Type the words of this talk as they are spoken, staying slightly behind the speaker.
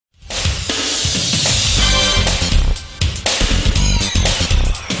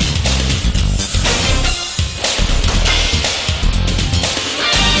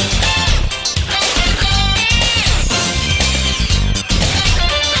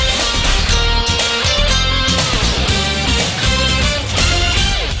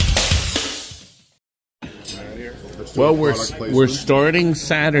Well, we're starting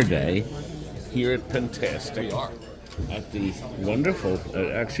Saturday here at Pintastic. We are. At the wonderful,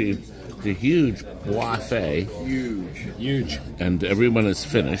 actually, the huge buffet. Huge. And everyone is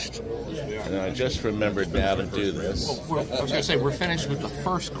finished. And I just remembered now to do this. I was going to say, we're finished with the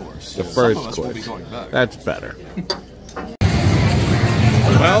first course. The first Some of us course. will be going back. That's better.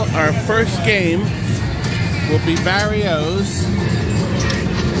 Well, our first game will be Barrio's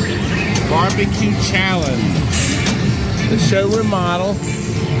Barbecue Challenge. The showroom model,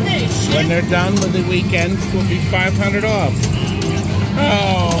 when they're done with the weekends, will be $500 off.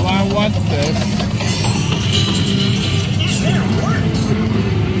 Oh, I want this.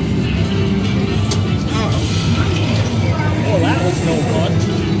 Oh, that was no fun.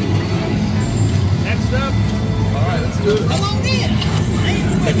 Next up. All right, let's do it.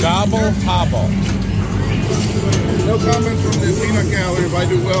 The Gobble Hobble. No comments from the peanut gallery if I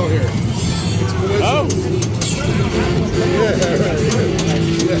do well here. It's delicious. Oh!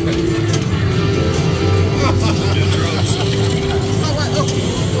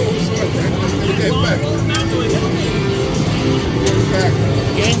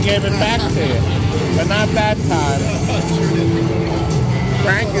 Game gave it back to you, but not that time.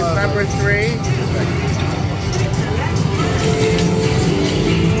 Frank is number 3.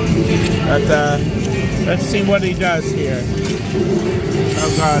 But let's see what he does here.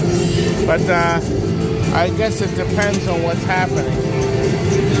 Oh God! But I guess it depends on what's happening.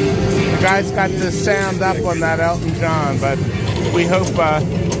 The guy's got this sound up on that Elton John, but we hope.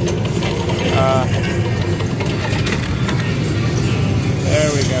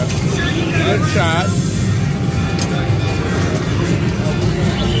 There we go. Good shot.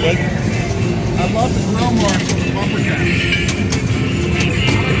 Good. I love the grill marks on the bumper cap.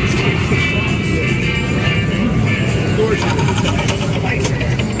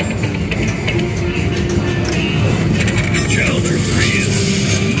 Challenger 3 is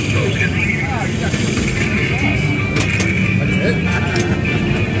broken.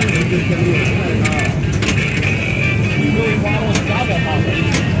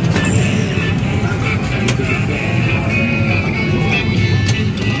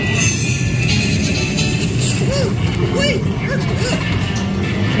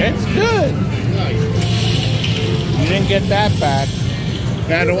 It's good. You didn't get that back.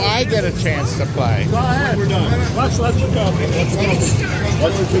 Now, do I get a chance to play? Go ahead. We're done. Let's you go.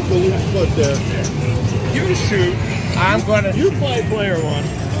 Let's just pick the loose foot there. You shoot. I'm going to... You play player 1.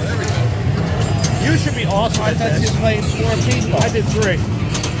 You should be awesome I at thought you this. played 4 people. I did 3.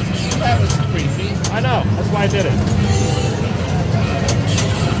 That was creepy. I know. That's why I did it.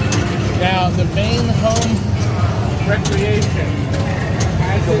 Now, the main home recreation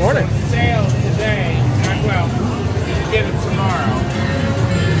has Good morning. a sale today. Well, you get it tomorrow.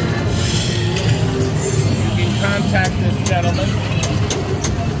 You can contact this gentleman.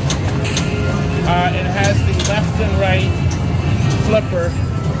 It has the left and right flipper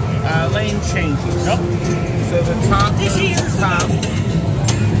lane changes. Yep. So the top moves the top,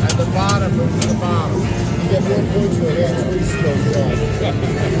 and the bottom moves the bottom. You get 1 point for a half free skill job.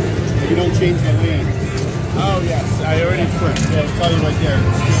 You don't change the lane. Oh yes, I already flipped. Yeah, I'll tell you right there.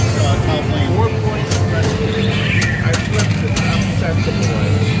 It's top lane. 4 points. I flipped it, upset the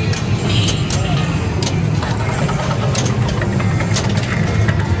board.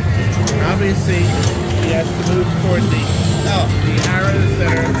 Obviously, he has to move toward the arrows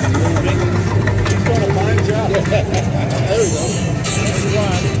that are moving. He's doing a fine job. There we go. There's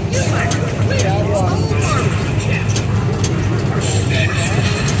one. Got one.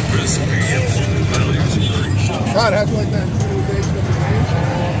 God, how'd you like that interpretation of the game?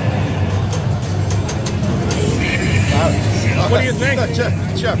 What do you think?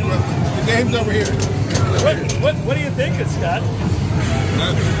 Chuck, the game's over here. What do you think, Scott?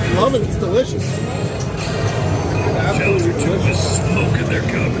 Love it. It's delicious. Challenger 2 is smoking their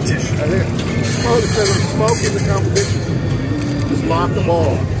competition. I think it says I'm smoking the competition. Just lock the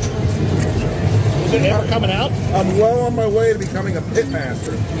ball. Is it ever coming out? I'm well on my way to becoming a pit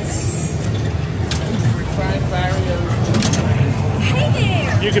master. We're trying Barrio's. Hey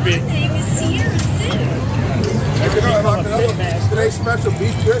there! You could be. My name is Sierra Sue. Today's special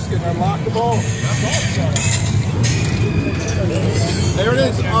beef brisket and I locked the ball. There it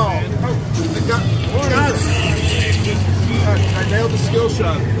is. Oh, I got it. I nailed the skill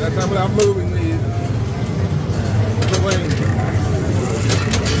shot. That time without moving the lane.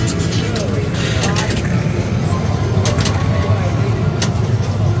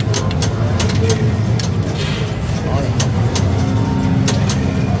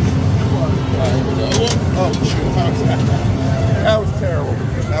 Oh, shoot. That was terrible.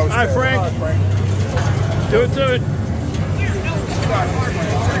 All right, Frank. Do it.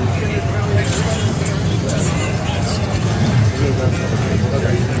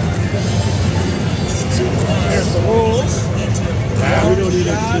 Here's the rules. We don't need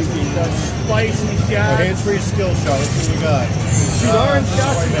a Spicy shot. hands-free skill shot. Let's see what we got. Shoot orange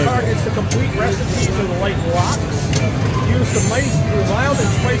shots and targets the complete recipe for the light rocks. Use the mild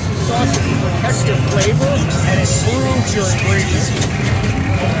and spicy sauce to protect your flavor and improve your ingredients.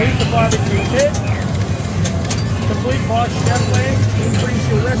 Complete the barbecue hit. Complete boss chef lane. Increase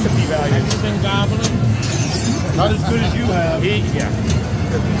your recipe value. Have you been gobbling? Not as good as you have. Yeah.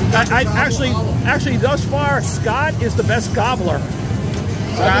 I actually, thus far, Scott is the best gobbler.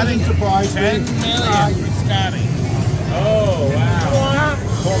 That doesn't surprise 10 me. million for Scotty. Oh, wow.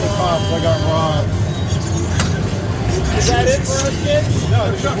 Holy pops, I got robbed. Is that it for us, kids? No,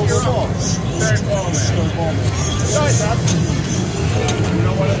 it's not your fault. Third ball, man. Sorry, Bob. You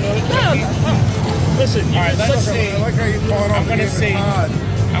don't want to know it? Listen, All right, let's see. I like how you bought I'm off gonna see.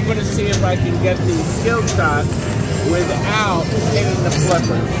 I'm gonna see if I can get the skill shot without hitting the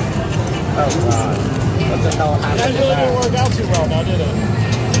flipper. Oh God! What the hell happened? that to really that? didn't work out too well, now did it?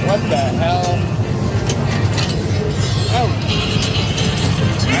 What the hell? Oh!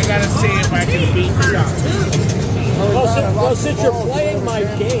 I gotta see if I can beat the shot. Well, since you're playing my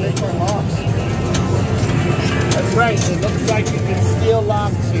game, That's right. It looks like you can steal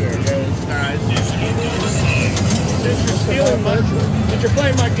locks here, guys. since you're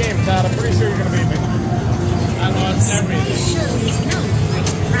playing my game, Todd, I'm pretty sure you're gonna beat me. I lost everything.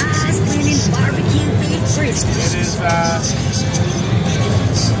 Fries, cleaning, barbecue, beef brisket. It is,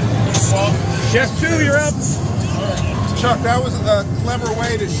 well, Chef 2, you're up. Chuck, that was a clever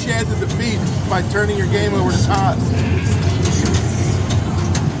way to shed the defeat by turning your game over to Todd.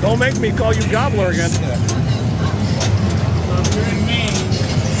 Don't make me call you gobbler again. so if you're in Maine,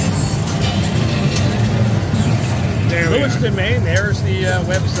 there we are. Lewiston, Maine. There's the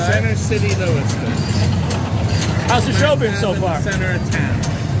website. Center City, Lewiston. How's the show been so far? Center of town.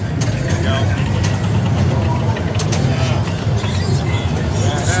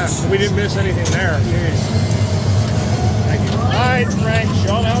 We didn't miss anything there. Jeez. Thank you. All right, Frank,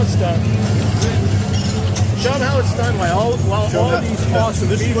 show them how it's done. Show them how it's done while all these awesome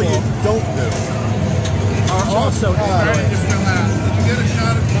This is people what you don't do. are also Starting to fill out. Did you get a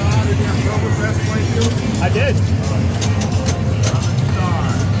shot at Todd in the Oktoberfest playfield? I did.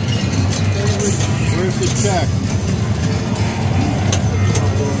 Where's the check?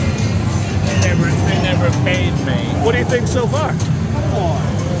 They never paid me. What do you think so far?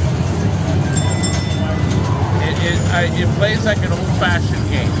 It plays like an old-fashioned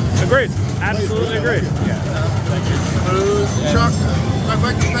game. Agreed. Absolutely agreed. It's smooth. and- Chuck, I'd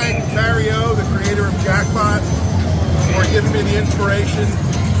like to thank Mario, the creator of Jackpot, for giving me the inspiration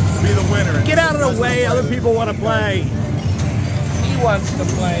to be the winner. Get out of the way. Other people want to play. He wants to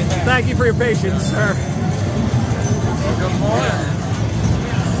play now. Thank you for your patience, sir. Good morning.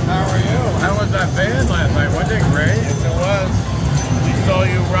 How are you? How was that band last night? Wasn't it great? Yes, it was. We saw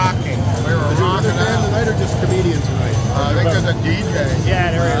you rocking. We were rocking out. tonight or just comedian tonight? I think there's a DJ.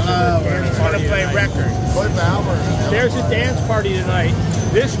 Yeah, there is. He's going to play records. Play Malboro. There's a dance party tonight.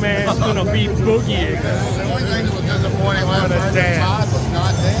 This man's going to be boogieing. The only thing that was disappointing last night is Todd was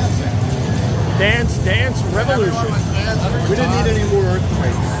not dancing. Dance revolution. We didn't need any more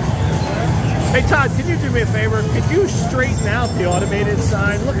earthquakes. Hey Todd, can you do me a favor? Could you straighten out the automated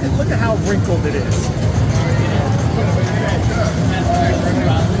sign? Look at how wrinkled it is.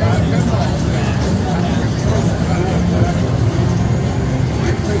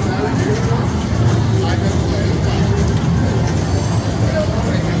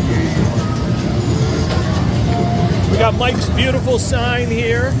 We got Mike's beautiful sign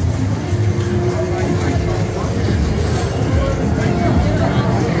here.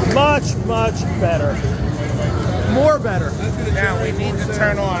 Much, much better. More better. Now we need to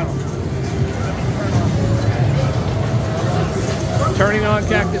turn on. Turning on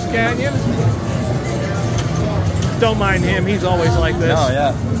Cactus Canyon. Don't mind him. He's always like this. Oh,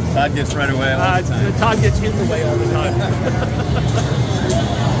 yeah. Todd gets right away all the time. Todd gets in the way all the time.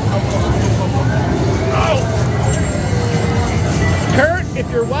 Oh! Kurt, if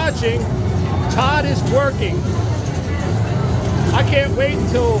you're watching, Todd is working. I can't wait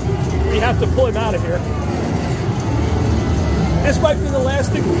until we have to pull him out of here. This might be the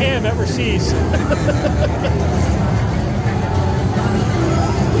last thing Pam ever sees.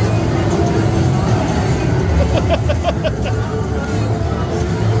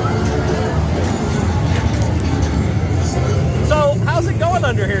 So, how's it going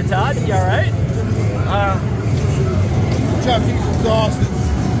under here, Todd? You all right? Chuck, he's exhausted.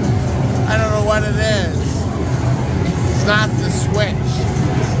 I don't know what it is. It's not the switch.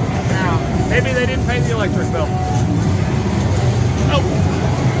 Maybe they didn't pay the electric bill. Oh,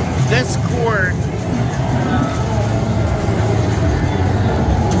 this cord.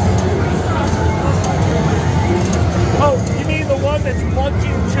 Oh, you mean the one that's plugged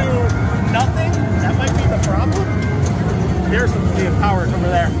into nothing? That might be the problem. There's the power over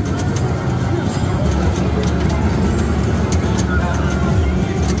there.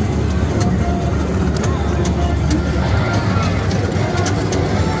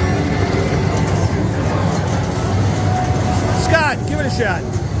 Scott, give it a shot.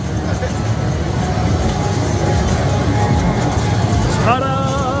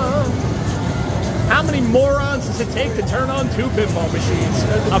 Ta-da! How many morons does it take to turn on 2 pinball machines?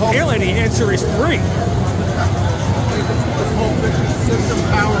 Apparently the answer is 3. System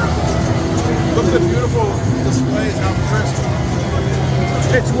power. Look at the beautiful displays, how crisp.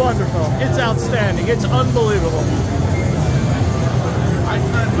 It's wonderful. It's outstanding. It's unbelievable. I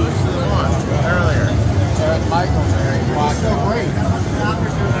turned most of them on earlier. Michael there, he walked so great.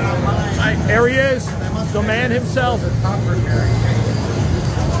 There he is, the man himself.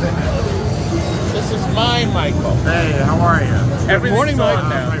 This is mine, Michael. Hey, how are you? Everything's morning, Mike. on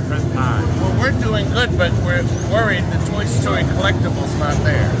now. My friend Todd. Well, we're doing good, but we're worried the Toy Story collectible's not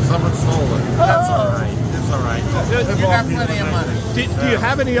there. Someone stole it. That's all right. It's all right. You got plenty of money. Do you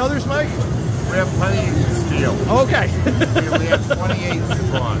have any others, Mike? We have plenty to steal. Okay. We have 28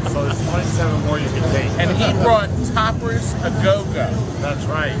 coupons, so there's 27 more you can take. And he brought toppers a go-go. That's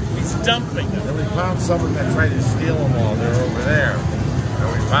right. He's dumping them. And we found someone that tried to steal them all. They're over there.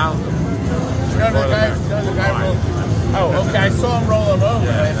 And we found them. The guy rolled. Oh, okay. I saw him roll them over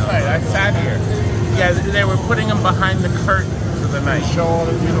last night. I sat here. Yeah, they were putting them behind the curtain for the night. Show all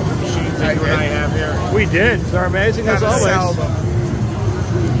the beautiful machines that you and I have here. We did. They're amazing as Gotta sell always. them.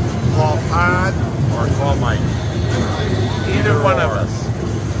 Call Todd or call Mike. Either one of us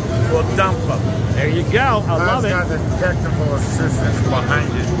will dump them. There you go. I love Todd's it. got the technical assistance behind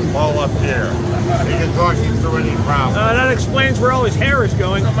it, all up here. He can talk you through any problem. That explains where all his hair is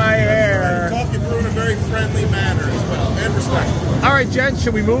going. My hair. Talk you through in a very friendly manner as well, and respectful. All right, gents,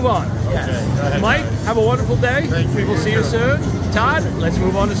 should we move on? Okay, go ahead. Mike, have a wonderful day. Thank you. We'll see you soon. Todd, let's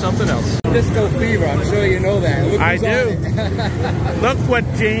move on to something else. Disco fever, I'm sure you know that. Look I who's on do. it. Look what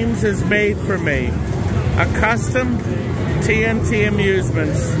James has made for me. A custom TNT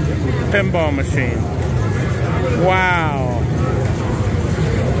Amusements pinball machine. Wow.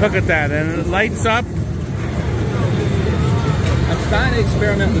 Look at that. And it lights up. I'm starting to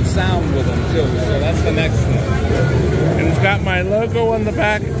experiment with sound with them too, so that's the next step. And it's got my logo on the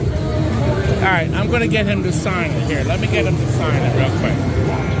back. All right, I'm going to get him to sign it. Here, let me get him to sign it real quick.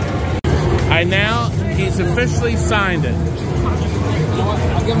 He's officially signed it.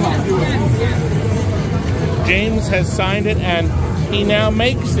 I'll give him a James has signed it, and he now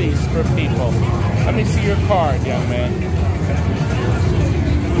makes these for people. Let me see your card, young man.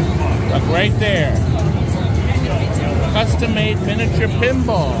 Look, right there. Custom-made miniature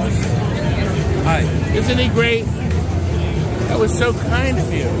pinballs. Hi. Isn't he great? That was so kind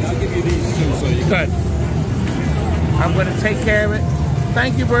of you. I'll give you these too, so you Good. I'm going to take care of it.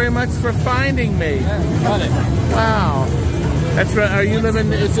 Thank you very much for finding me. got it. Wow. That's right. Are you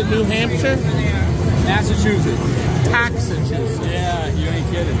living, is it New Hampshire? Massachusetts. Massachusetts. Yeah, you ain't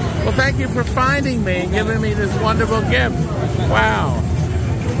kidding. Well, thank you for finding me and giving me this wonderful gift. Wow.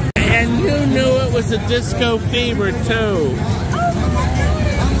 And you knew it was a disco fever, too.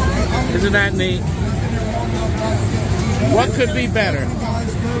 Isn't that neat? What could be better?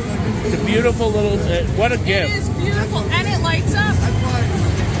 It's a beautiful little, what a gift. It is beautiful, and it lights up.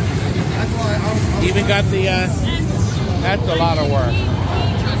 Even got the, that's a lot of work.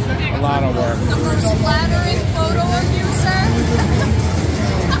 A lot of work. The most flattering photo of you, sir.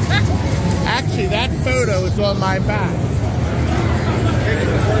 Actually, that photo is on my back.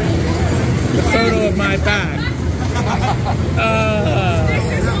 The photo of my back. This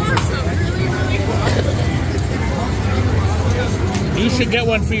is awesome. Really. You should get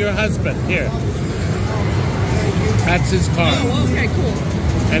one for your husband. Here. That's his car. Oh, okay, cool.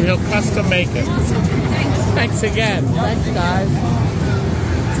 And he'll custom make it. Awesome. Thanks. Thanks again. Thanks, guys.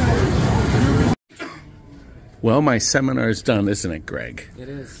 Well, my seminar's done, isn't it, Greg? It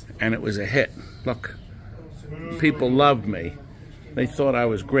is. And it was a hit. Look, people loved me. They thought I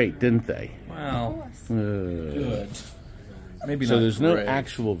was great, didn't they? Wow. Good. Maybe So not there's no great.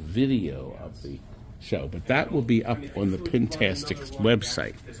 actual video of the show, but that will be up on the PINTASTIC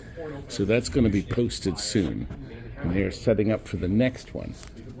website. So that's going to be posted soon. And they're setting up for the next one.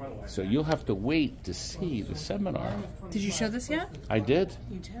 So you'll have to wait to see the seminar. Did you show this yet? I did.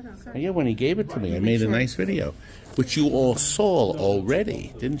 You did? Okay. Yeah, when he gave it to me, I made a nice video, which you all saw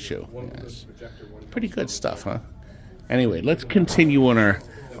already, didn't you? Yes. Pretty good stuff, huh? Anyway, let's continue on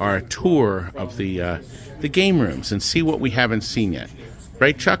our tour of the game rooms and see what we haven't seen yet.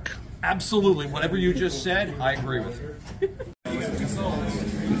 Right, Chuck? Absolutely. Whatever you just said, I agree with you.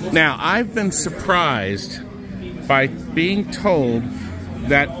 Now, I've been surprised by being told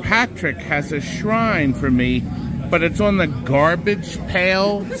that Patrick has a shrine for me, but it's on the garbage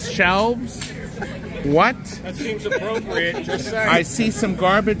pail shelves. What? That seems appropriate, just saying. I see some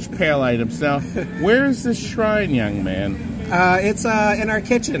garbage pail items. Now, where is this shrine, young man? It's in our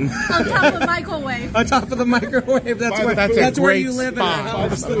kitchen. On top of the microwave. On top of the microwave. That's where you live in our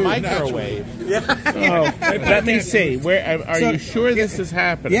house. The microwave. Yeah. Oh, let me see. Where are you sure this is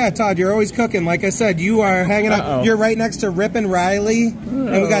happening? Yeah, Todd, you're always cooking. Like I said, you are hanging up. You're right next to Rip and Riley,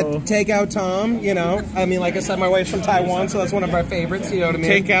 and we got Takeout Tom. You know, I mean, like I said, my wife's from Taiwan, so that's one of our favorites. You know what I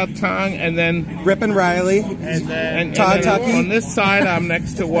mean? Takeout Tom, and then Rip and Riley, and Todd Tucky. On this side, I'm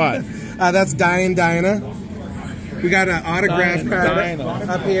next to what? That's Dinah. We got an autograph card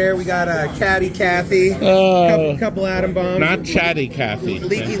up here. We got a Caddy Kathy. Couple atom bombs. Not Chatty Kathy.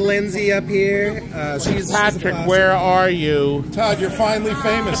 Leaky Lindsay up here. She's Patrick, where are you? Todd, you're finally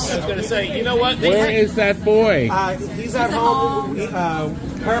famous. I was going to say, you know what? Where is that boy? He's at home.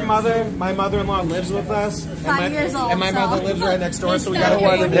 Her mother, my mother-in-law, lives with us. 5 years old. And my mother lives right next door, so we got to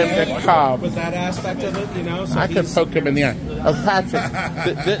wanted him to come. with that aspect of it, you know. So I could poke him in the eye. Oh, Patrick,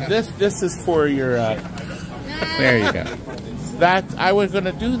 this is for your. There you go. That I was going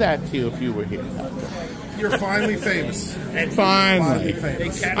to do that to you if you were here. You're finally famous. And finally,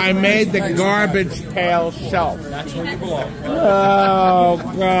 I made the garbage pail shelf. That's where you belong. Oh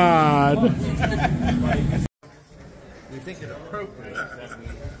God! We think it's appropriate that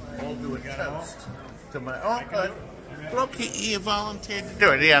we all do a toast to my. Oh, good. Look, he volunteered to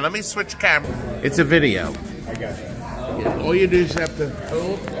do it. Yeah, let me switch camera. It's a video. I got you. All you do is have to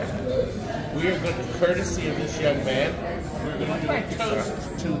hold. We are going to, courtesy of this young man, we're going to do a toast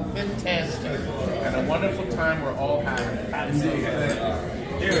to Pintastic and a wonderful time we're all having. Absolutely.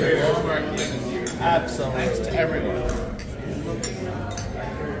 Absolutely. Thanks to everyone.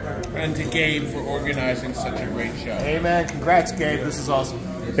 And to Gabe for organizing such a great show. Amen. Congrats, Gabe. This is awesome.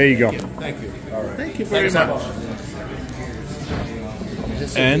 There you go. Thank you. All right. Thank you very much.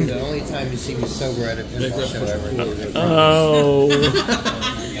 And the only time you see me sober at a pinball show ever. Oh.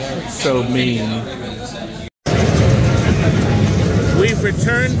 So mean. We've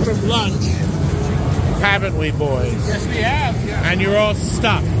returned from lunch, haven't we, boys? Yes, we have. And you're all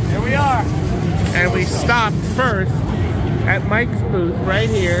stuffed. Here we are. And we stopped first at Mike's booth right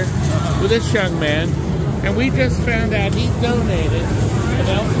here with this young man, and we just found out he donated an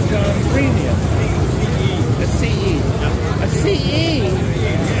Elton John Premium. A CE. A CE?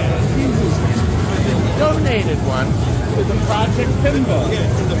 Donated one to the Project Pinball.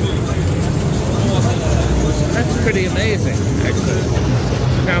 That's pretty amazing, actually.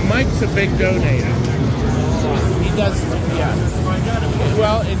 Now, Mike's a big donator. He does, yeah.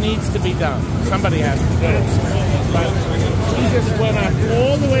 Well, it needs to be done. Somebody has to do it. But he just went up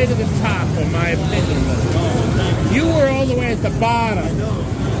all the way to the top, in my opinion. You were all the way at the bottom.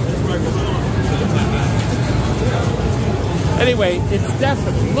 Anyway, it's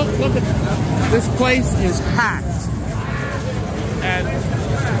definitely, look at this place is packed. And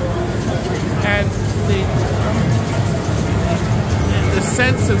the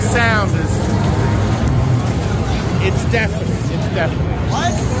sense of sound is, it's definite.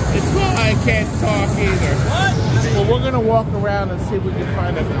 What? Well, I can't talk either. What? Well, we're going to walk around and see if we can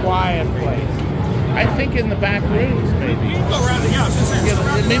find a quiet place. I think in the back rooms, maybe. You can go around the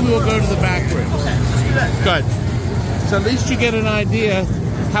house. Maybe we'll go to the back rooms. Okay, let's do that. Good. So at least you get an idea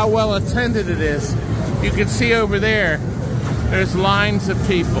how well attended it is. You can see over there, there's lines of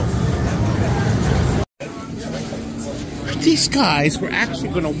people. These guys were actually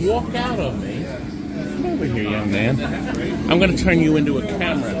going to walk out on me. Come over here, young man. I'm going to turn you into a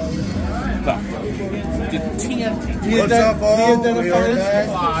camera. Look. The TNT. What's up, all? He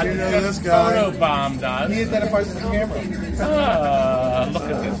identifies You know this guy. Photobombed us. He identifies the camera. Look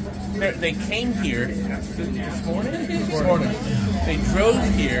at this. They came here this morning? This morning. They drove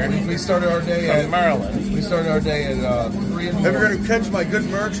here. We started our day from at Maryland. We started our day at 3 in the morning. If you're going to catch my good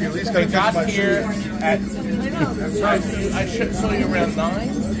merch, you at least got to catch my here shoes. At I saw you around 9?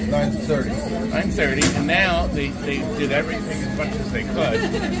 9:30. 9:30, and now they did everything as much as they could,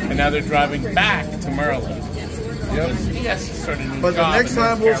 and now they're driving back to Maryland. Yep. He has to start a new But the job next in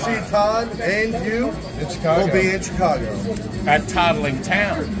time North we'll see Carolina. Todd and you In Chicago. will be in Chicago. At Toddling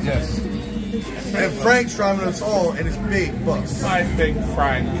Town. Yes. And Frank's driving us all in his big bus. My big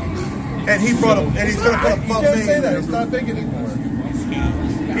Frank. And he brought him, and he's going to put a You buffet. can't say that. It's not big anymore.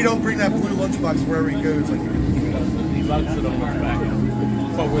 He don't bring that blue lunchbox wherever he goes. He loves it on the back.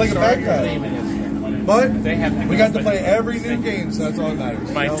 But we're Like a sorry backpack. you're leaving us. But They have to We got to play every new game, so that's all that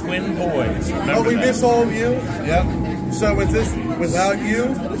matters. My twin boys. Remember but we that? miss all of you. Yep. So with this, without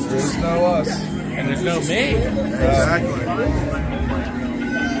you, There's no us. And there's no me. exactly.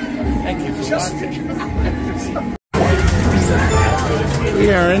 Thank you for watching.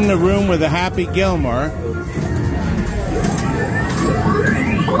 We are in the room with the Happy Gilmore.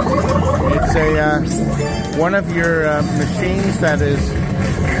 It's a one of your machines that is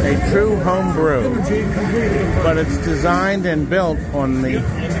a true home brew, but it's designed and built on the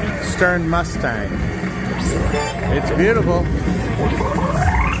Stern Mustang. It's beautiful.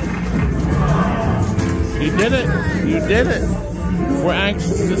 You did it. You did it. We're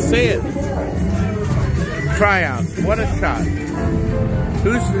anxious to see it. Tryout. What a shot.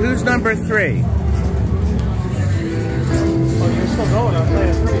 Who's number 3? Oh, you're still going. I'm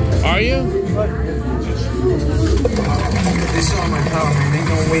playing 3. Are you? They saw my power, man. Ain't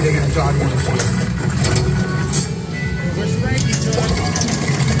no way they're gonna jog one. Where's Frankie doing?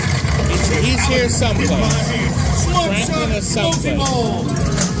 He's here someplace. Franklin is someplace.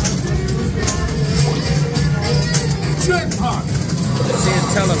 Jackpot! Seeing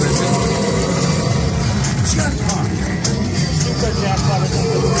television. Jackpot! Super jackpot or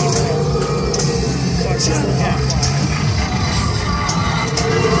something. Jackpot!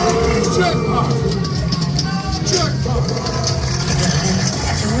 Jackpot! Jackpot!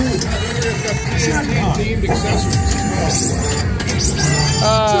 Jackpot! Themed accessories.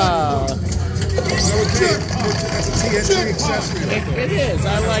 It is.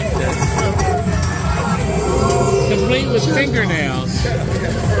 I like this. Complete with fingernails.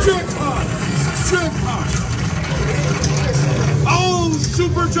 Jackpot! Jackpot! Oh,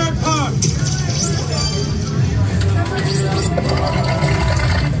 super jackpot!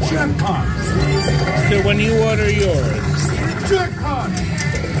 Jackpot! So when you order yours, Jackpot!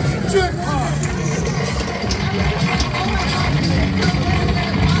 Jackpot!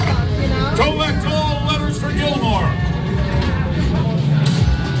 Collect all letters for Gilmore!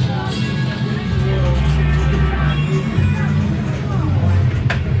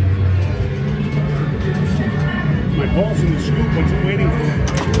 My balls in the scoop, what's waiting for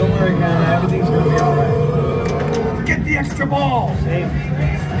me? Don't worry, man. Everything's gonna be alright. Get the extra balls! It's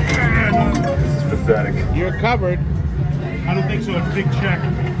pathetic. you're covered. I don't think so, it's a big check.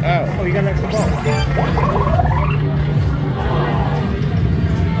 Oh. Oh, you got an extra ball.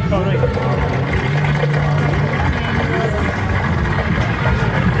 Oh, nice.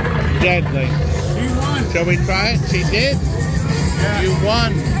 Deadly. You won. Shall we try it? She did. Yeah. You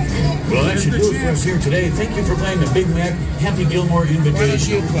won. Well, that should do it for us here today. Thank you for playing the Big Mac Happy Gilmore Why don't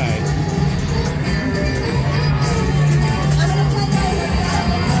invitation. you play?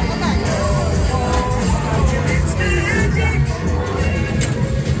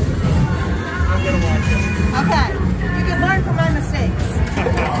 Okay. You can learn from my mistakes.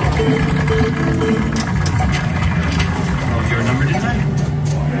 Oh, your number tonight.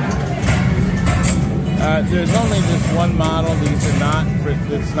 There's only this one model. These are not for.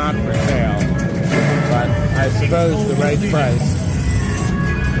 It's not for sale. But I suppose the right price.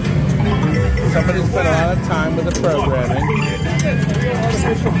 Somebody's spent a lot of time with the programming.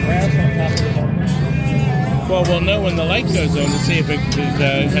 Well, we'll know when the light goes on to see if it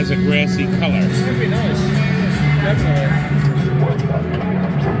has a grassy color. It'd be nice. Definitely.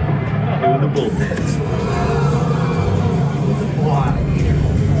 Doing the bullpens.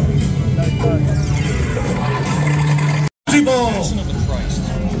 Passion of the Christ.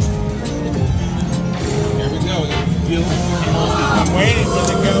 Here we go. I'm waiting for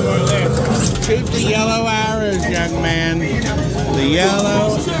the Gilmore list. Shoot the yellow arrows, young man. The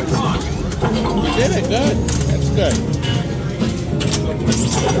yellow. You did it good. That's good.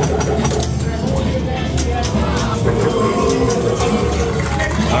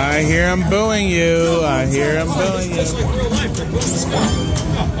 I hear them booing you. I hear them booing you.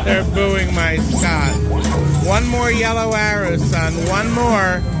 They're booing my Scott. One more yellow arrow, son. One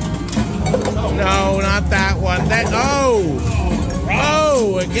more. No, not that one. That. Oh!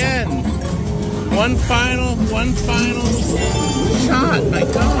 Oh, again. One final shot. My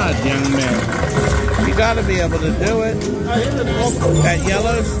God, young man. You got to be able to do it. That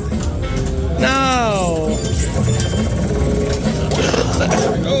yellow's. No!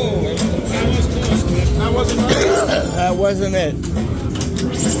 That wasn't right. That wasn't it.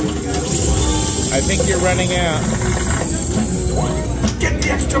 I think you're running out. Get the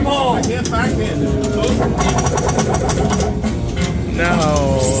extra ball! I can't backhand it. No.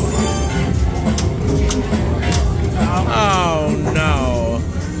 Oh no.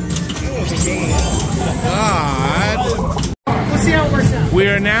 God. We'll see how it works out. We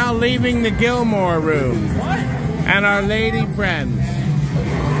are now leaving the Gilmore room. What? And our lady friends.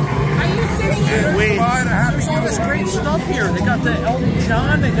 Are you sitting here? There's all this great stuff here. They got the Elton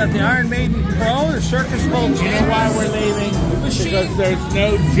John, they got the Iron Maiden Pro, the Circus World. You know why we're leaving? Because there's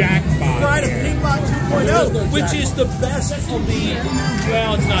no jackpot. Ride a PINBALL 2.0, which is the best of the.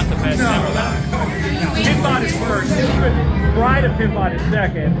 Well, it's not the best. Never mind. PINBALL is first. Ride a PINBALL is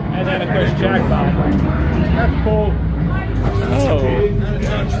second, and then of course jackpot. That's cool.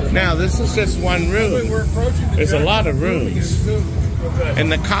 Oh. Now this is just one room. There's a lot of rooms. In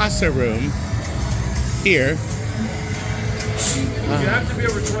the Casa room, here. You have to be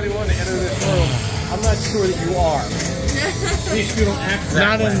over 21 to enter this room. I'm not sure that you are. At least you don't act that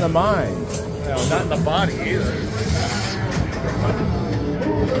Not way. in the mind. No, not in the body either.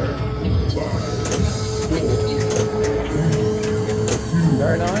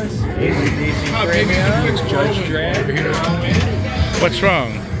 Very nice. Easy premium. Judge Dredd. What's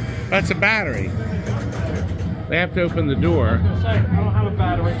wrong? That's a battery. They have to open the door. I don't have a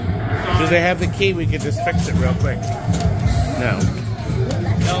battery. Do they have the key? We could just fix it real quick. No.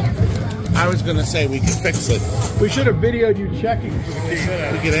 No. I was going to say we could fix it. We should have videoed you checking for the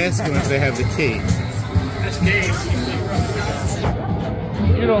key. We could ask them if they have the key. This game.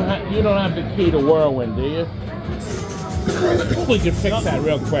 You don't have the key to Whirlwind, do you? We could fix that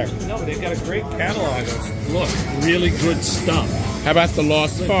real quick. No, but they've got a great catalog of really good stuff. How about the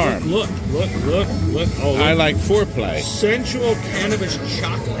Lost Farm? Look. Oh, I like Foreplay. Sensual cannabis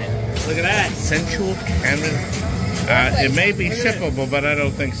chocolate. Look at that. Sensual cannabis. It may be shippable, but I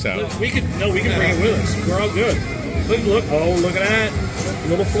don't think so. We can bring it with us. We're all good. Look. Oh, look at that.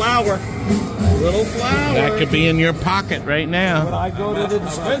 Little flower. That could be in your pocket right When now. I go to the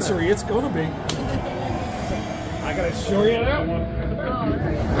dispensary, it's going to be. I got to show you that one.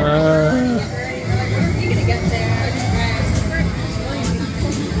 You're gonna get there.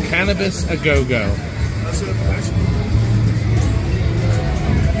 Cannabis a go-go.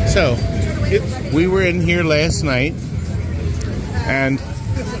 So, we were in here last night, and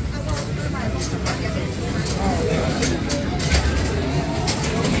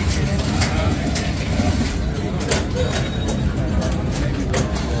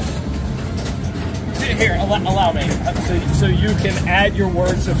Here, allow me, so you can add your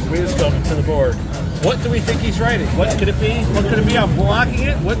words of wisdom to the board. What do we think he's writing? What could it be? What could it be? I'm blocking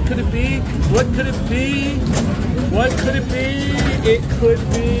it. What could it be? What could it be? What could it be? It could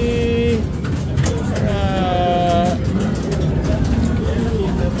be.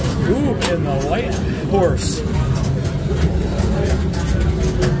 In the White Horse.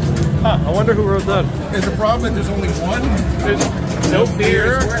 Huh, I wonder who wrote that. Is the problem that there's only one? No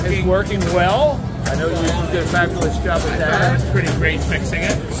fear. It's working well. I know you did a fabulous job with that. that's pretty great fixing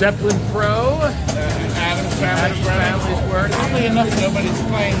it. Zeppelin Pro. Adam's family's working. Oddly enough, nobody's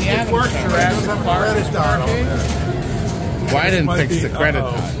playing the Adam's Works for Adam. Credit dot on there. Well, I didn't fix the credit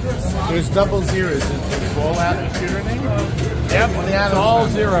card. There's double zeros. Is it all out security? Yep, it's all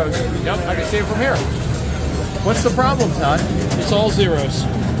zeros. Yep, I can see it from here. What's the problem, Todd? It's all zeros.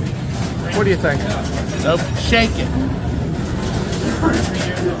 What do you think? Nope, shake it.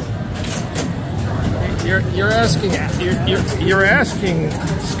 You're asking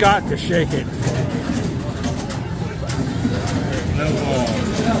Scott to shake it. No ball.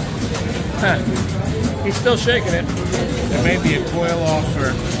 Huh. He's still shaking it. There may be a coil off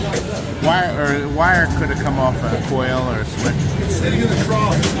or wire could have come off a coil or a switch. It's sitting in the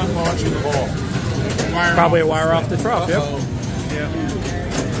trough. It's not launching the ball. Probably a wire off the trough. Yep.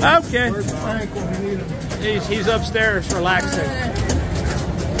 Yeah. Okay. Where's Frank when we need him? He's upstairs relaxing.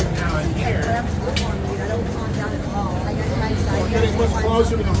 Now in here, We're getting much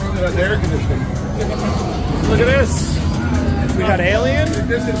closer to the room that has air conditioning. Look at this. We got Alien.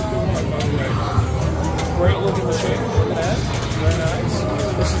 This is the one, by the way. Great looking machine. Look at that. Very nice.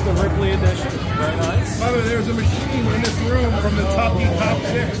 This is the Ripley edition. Very nice. By the way, there's a machine in this room from the top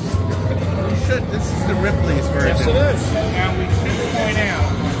 6. this is the Ripley's version. Yes, it is. Now we should point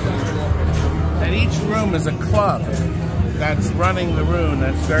out that each room is a club that's running the room.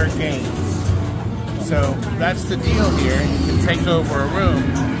 That's their games. So that's the deal here. You can take over a room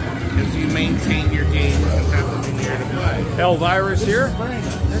if you maintain your games and have them in here to play. Elvira's here.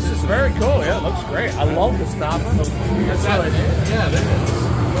 This is very cool. Yeah, it looks great. I love the stopper. That's how it is. Yeah, there it is.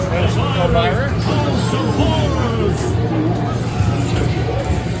 Elvira.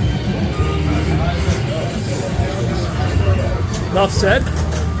 Enough said.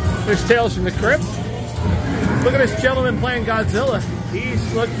 There's Tales from the Crypt. Look at this gentleman playing Godzilla.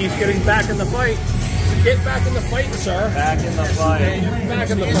 He's getting back in the fight. Get back in the fight, sir. Back in the fight. Back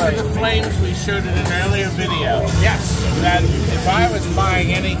in the fight. The flames we showed in an earlier video. Yes. That if I was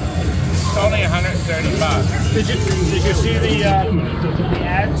buying any, it's only $130. Did you see the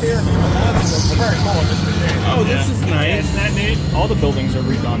ads here? That's very cool. This machine. Oh, this is nice. Isn't that neat? All the buildings are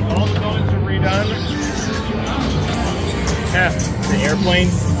redone. All the buildings are redone. Yeah. The airplane,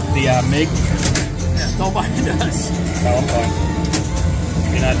 the MiG. Yeah, nobody does. No, I'm fine.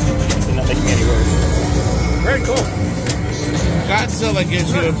 You're not making me any worse. Very cool. Godzilla gives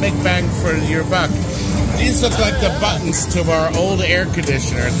you a big bang for your buck. These look like the buttons to our old air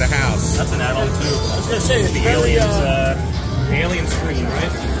conditioner at the house. That's an add-on too. I was gonna say it's the alien screen,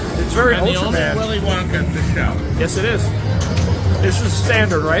 right? It's very and the only Ultraman. Willy Wonka at the show. Yes, it is. This is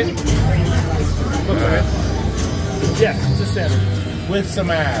standard, right? Looks right. Yeah, it's a standard. With some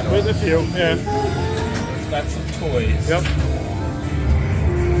add-ons. With a few, yeah. It's got some toys. Yep.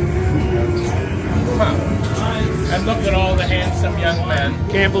 Huh. And look at all the handsome young men.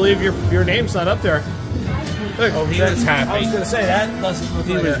 Can't believe your name's not up there. Look, oh, he was happy. I was going to say, that doesn't look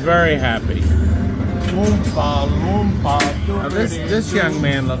he like was very happy. Now this young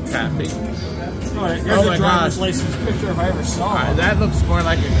man looked happy. Here's the driver's license picture if I ever saw it. That looks more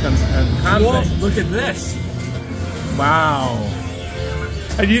like a convict. Look at this. Wow.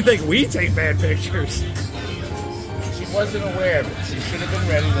 And you think we take bad pictures? She wasn't aware of it. She should have been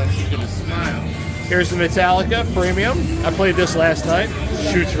ready, then she could have smiled. Here's the Metallica Premium. I played this last night.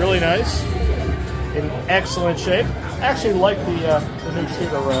 Shoots really nice. In excellent shape. I actually like the new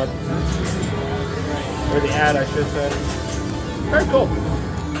shooter rod. Or the ad, I should say. Very cool.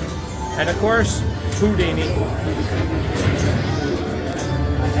 And of course, Houdini.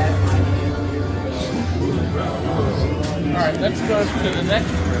 Alright, let's go to the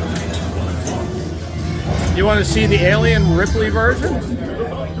next room. You want to see the Alien Ripley version?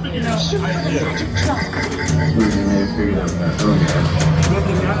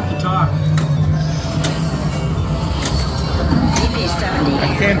 I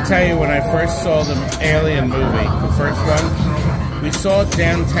can't tell you when I first saw the Alien movie, the first one, we saw it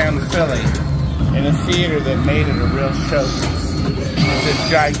downtown Philly in a theater that made it a real showpiece. It was a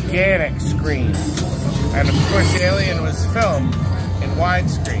gigantic screen. And of course Alien was filmed in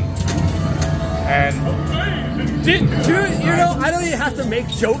widescreen. And you know, I don't even have to make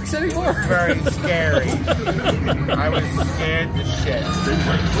jokes anymore. Very scary. I was scared to shit.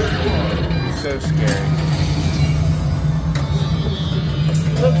 So scary.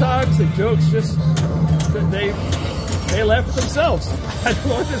 Sometimes the jokes just they laugh at themselves. I don't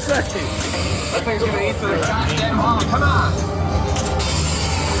know what to say. That thing's gonna eat the goddamn hog. Come on.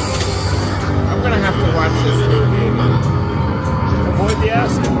 I'm gonna have to watch this movie again. Avoid the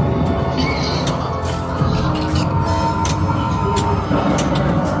acid.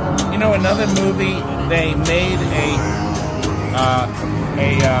 You know, another movie they made a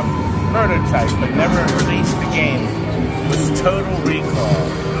prototype but never released the game was Total Recall.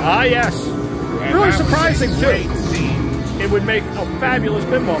 Ah, yes. And really that surprising was a too. great theme. It would make a fabulous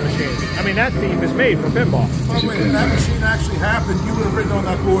pinball machine. I mean, that theme is made for pinball. By the way, if that machine actually happened, you would have written on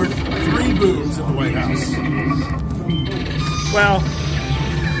that board 3 boobs in the White House. Well,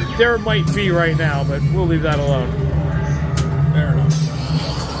 there might be right now, but we'll leave that alone. Fair enough.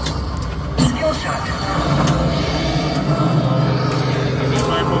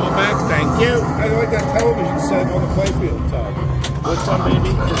 Back, thank you. I like that television set on the playfield, Todd. Which one,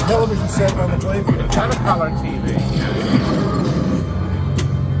 baby? The television set on the playfield. It's not a color TV.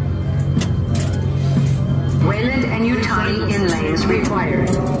 Wayland and Utani inlays required.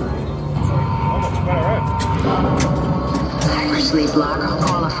 Hypersleep lock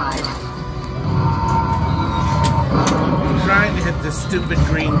qualified. I'm trying to hit the stupid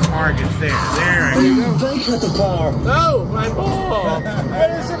green target there. There I go. They hit the bar. No, my ball. Where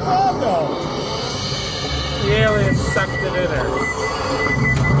does your ball go? The alien sucked it in her.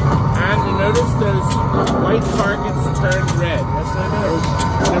 And you notice those white targets turned red. That's what I noticed.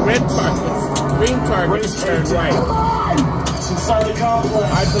 The red targets, green targets turned white.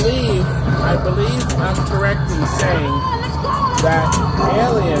 I believe I'm correct in saying that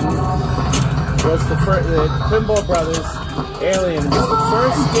Alien was the first, the Pinball Brothers Alien was the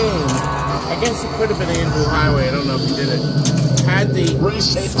first game, I guess it could have been Andrew Highway, I don't know if he did it, had the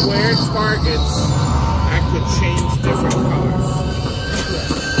square targets that could change different colors.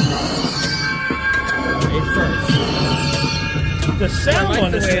 came first. The sound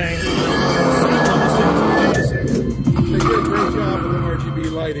on this thing. They did a great job with the RGB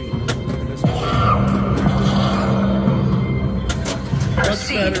lighting in this one. Much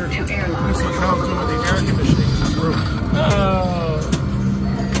better. This one comes with the air conditioning in this room. Oh.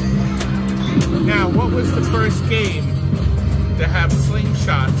 Now, what was the first game to have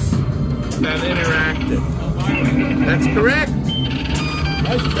slingshots that interacted? That's correct.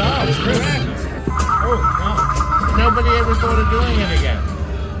 Nice job. That's correct. Oh, no. Nobody ever thought of doing it again.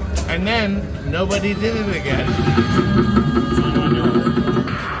 And then, nobody did it again.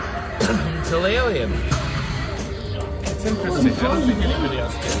 Until Alien. It's interesting. I don't think anybody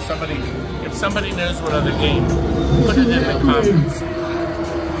else did. If somebody knows what other game, put it in the comments.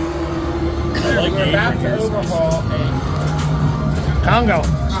 We're about to overhaul a Congo.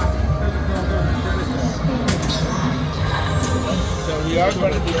 So we are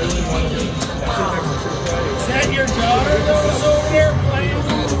going to be doing one of these. Is that your daughter that was over there playing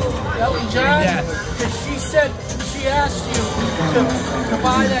Elton John? Yes. Because she said she asked you to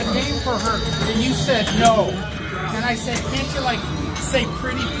buy that game for her, and you said no. And I said, can't you like say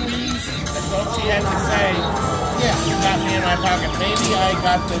pretty please? That's all she had to say. Yeah. You got me in my pocket. Maybe I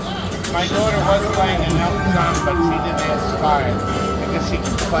got this. My daughter was playing an Elton John, but she didn't ask to buy it because she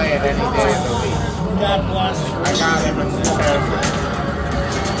can play it any day of the week. God bless her. I got him in the service.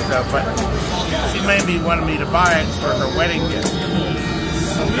 So, but she maybe wanted me to buy it for her wedding gift.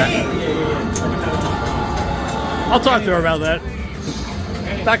 I'll talk to her about that.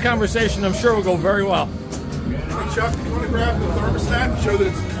 That conversation, I'm sure, will go very well. Hey, Chuck, you want to grab the thermostat and show that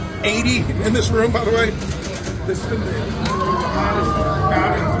it's 80 in this room, by the way? This has been the hottest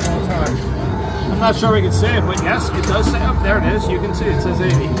outing of all time. I'm not sure we can say it, but yes, it does say up there. It is. You can see it says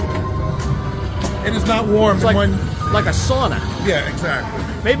 80. It is not warm. It's like a sauna. Yeah, exactly.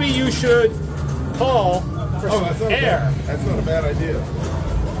 Maybe you should call for some air. That's not a bad idea.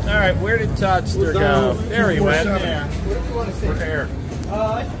 All right, where did Toddster go? There he went. Yeah. For air.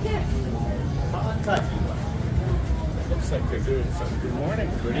 I forget. Looks like they're doing some good morning.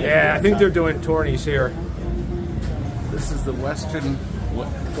 Yeah, I think they're doing tourneys here. This is the Western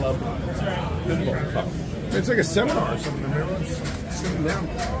Club Pinball Club. It's like a seminar or something. Everyone's sitting down.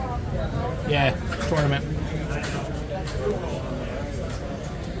 Yeah, tournament.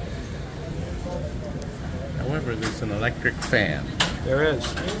 However, there's an electric fan. There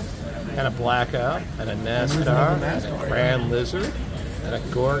is. And a Blackout, and a NASCAR, and a Grand Lizard, and a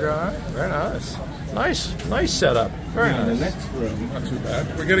Gorgon. Very nice. Nice setup. Very nice. The next room, not too bad.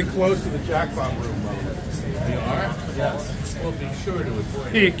 We're getting close to the jackpot room. You are? Yes. We'll be sure to avoid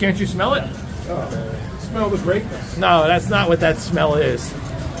it. Hey, can't you smell it? Smell the greatness. No, that's not what that smell is.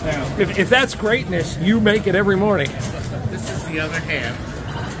 If that's greatness, you make it every morning. This is the other half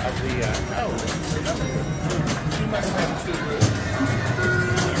of the. You must have two.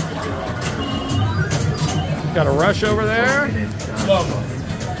 Got a Rush over there. Love them.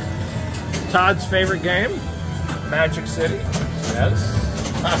 Todd's favorite game, Magic City. Yes.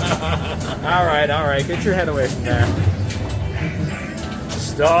 all right. Get your head away from that.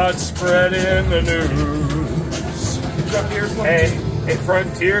 Start spreading the news. A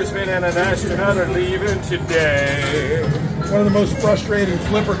frontiersman and an astronaut are leaving today. One of the most frustrating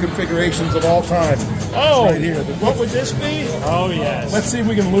flipper configurations of all time. Oh, right here. What would this be? Oh, yes. Let's see if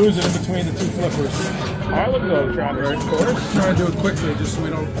we can lose it in between the two flippers. I would go, Chopper, of course. Try to do it quickly just so we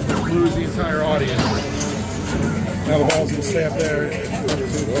don't lose the entire audience. Now the ball's going to stay up there.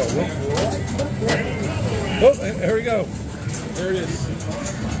 Oh, there we go. There it is.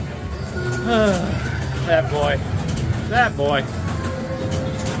 That boy.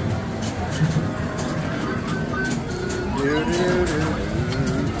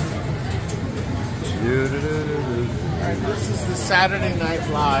 This is the Saturday Night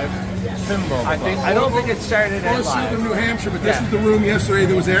Live pinball. I don't think it's Saturday Night Live. in New Hampshire, but this is the room yesterday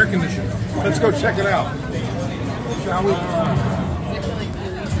that was air conditioned. Let's go check it out. Shall we?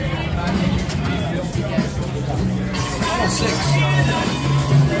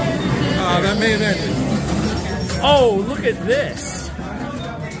 That may have ended. Oh, look at this.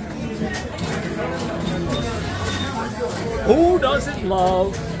 Who doesn't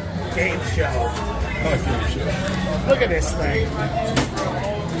love game show? Look at this thing.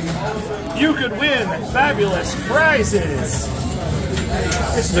 You could win fabulous prizes.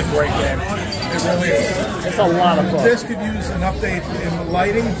 This is a great game. It really is. It's a lot of fun. This could use an update in the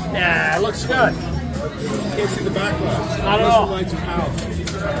lighting. Yeah, it looks good. Can't see the backlights. Not at all. The lights are out.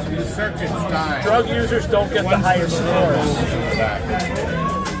 The circuit's dying. Drug users don't get the highest scores.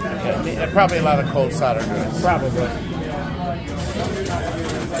 And probably a lot of cold solder goods. Probably.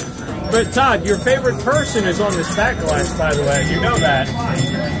 But Todd, your favorite person is on this back glass, by the way. You know that.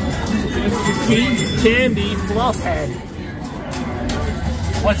 Keith Candy Fluffhead.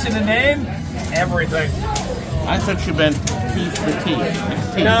 What's in the name? Everything. I thought you meant Keith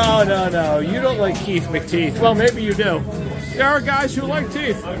McTeeth. No. You don't like Keith McTeeth. Well, maybe you do. There are guys who like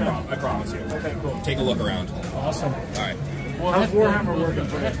teeth. I promise you. Okay, cool. Take a look around. Awesome. All right. Well, how's Warhammer working?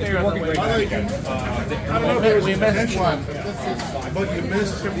 Working great. I don't know if we missed one, but you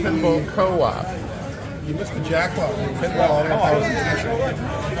missed your pinball co-op. You missed the jackpot. Pinball.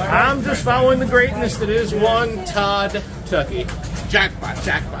 I'm just following the greatness that is one Todd Tucky. Jackpot,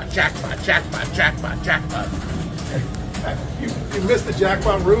 jackpot, jackpot, jackpot, jackpot, jackpot. You missed the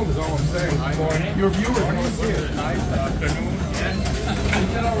jackpot room is all I'm saying. Your viewers want to see it.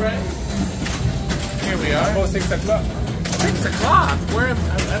 Here we are. Oh, 6 o'clock. 6 o'clock? Where am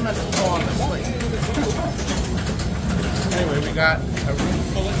I must have fallen asleep. Anyway, we got a room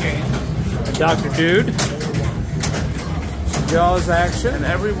full of games. Dr. Dude. Jaws action. And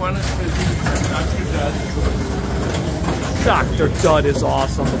everyone is busy with Dr. Dud. Dr. Dud is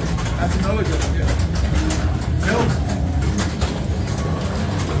awesome. That's another good idea.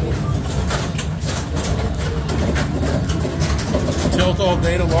 Tilt all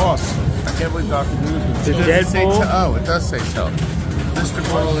data lost. I can't believe Dr. News Did Deadpool? Oh, it does say tilt. Mr.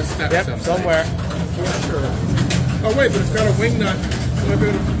 Ball is steps. Yep, somewhere. Sure. Oh wait, but it's got a wing nut. Might be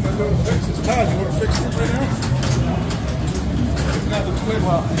able to fix this. Todd, you want to fix it right now? It's not the twin.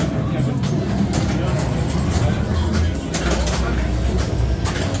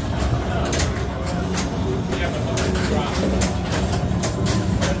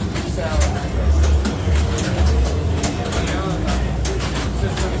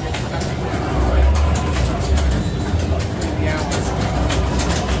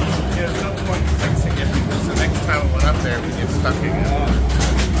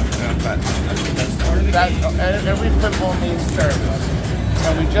 Every pinball needs service.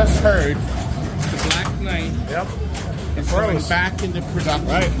 And we just heard the Black Knight is coming back into production.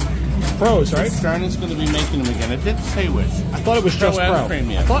 Right. Pros, right? Stern is going to be making them again. It didn't say which. I thought it was just Pro.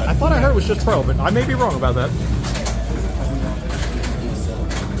 Premium. I thought I heard it was just Pro, but I may be wrong about that.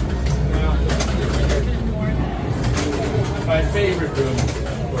 My favorite room.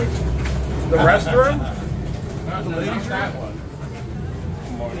 The restroom? Not the ladies' that one.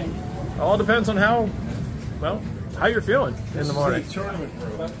 Good morning. All depends on how you're feeling in the morning. Tournament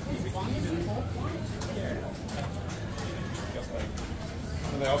room.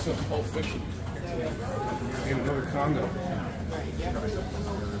 And they also have Pulp Fiction. In another condo. You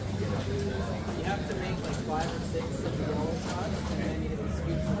have to make like 5 or 6 of the yellow shots, and then you get to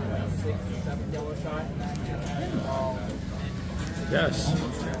scoop from about 6 or 7 yellow shots. Yes.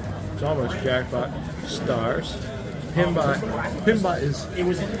 It's almost jackpot. Stars. Pinbot is...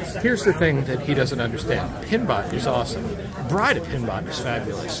 Here's the thing that he doesn't understand. Pinbot is awesome. Bride of Pinbot is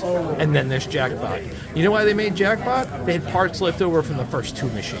fabulous. And then there's Jackpot. You know why they made Jackpot? They had parts left over from the first 2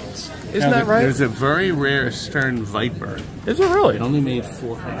 machines. Isn't that right? There's a very rare Stern Viper. Is it really? It only made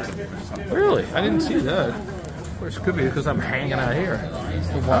 400. Really? I didn't see that. Of course, it could be because I'm hanging out here.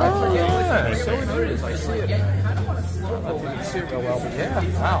 Oh, yeah. So it is. I see it. I don't want to see it real well, but yeah.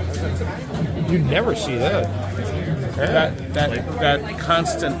 Wow. You never see that. Yeah. That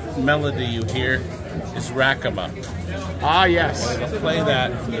constant melody you hear is Rack 'em Up. Ah, yes. It'll play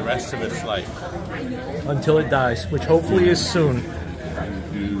that for the rest of its life. Until it dies, which hopefully is soon.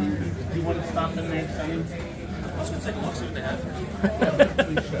 You want to stop in there, Sonny? Let's take a look, see what they have.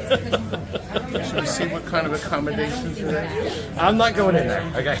 Should we see what kind of accommodations are there? I'm not going in there.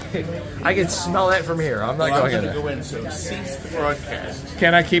 Okay, I can smell that from here. I'm not going in there. Go in, so cease the broadcast.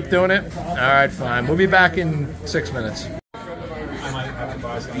 Can I keep doing it? All right, fine. We'll be back in 6 minutes.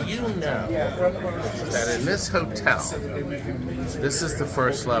 Do you know that in this hotel, this is the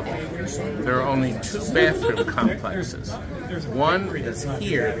first level, there are only 2 bathroom complexes. One is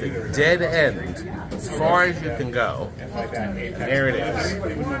here, the dead end, as far as you can go. There it is.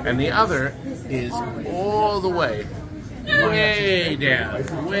 And the other is all the way down,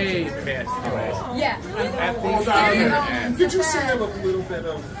 way past the wall. Yeah. At the other end. Did you say have a little bit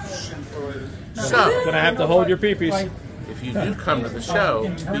of So, Gonna have to hold your peepees. if you do come to the show,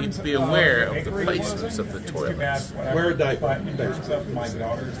 be aware of the placements of the toilets. Wear diapers.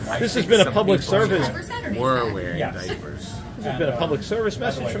 This has been a public service. We're wearing diapers. This has been a public service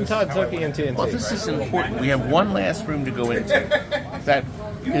message from Todd Tucky and TNT. Well, this is important. We have one last room to go into that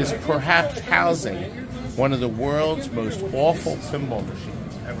is perhaps housing one of the world's most awful pinball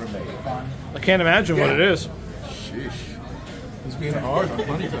machines ever made. I can't imagine what it is. Sheesh. It's being hard on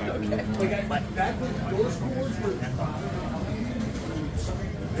Money Factory.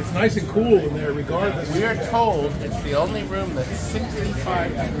 It's nice and cool in there, regardless. We are told it's the only room that's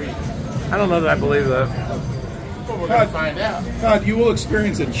 65 degrees. I don't know that I believe that. Well, we're going to find out. Todd, you will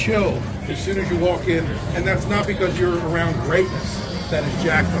experience a chill as soon as you walk in, and that's not because you're around greatness. That is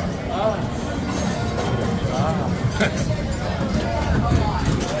jackpot.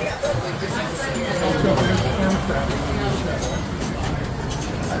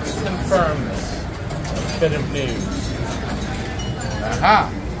 Let's confirm this bit of news. Aha!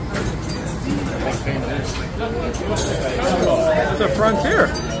 It's a Frontier.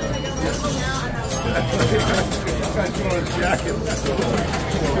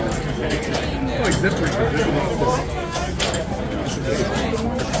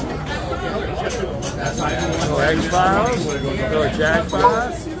 No X-Files, no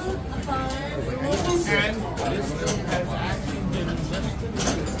Jackpot.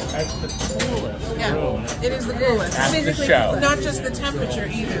 That's the coolest room. It is the coolest. At the Physically, show. not just the temperature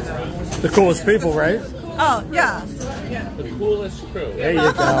either, though. The coolest people, right? Oh, yeah. The coolest crew. There you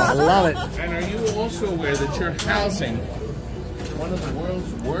go. I love it. And are you also aware that you're housing one of the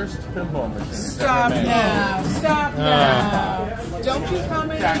world's worst pinball machines? Stop ever made? now. Stop now. Don't you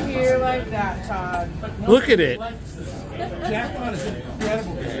come in here like that, Todd. Look at it. Jackpot is an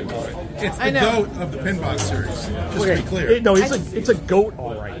incredible game. It's I the know. GOAT of the pinball series, just to be clear. No, it's a goat,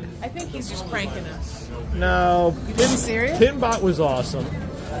 all right. I think he's just pranking us. No. You being serious? Pinbot was awesome.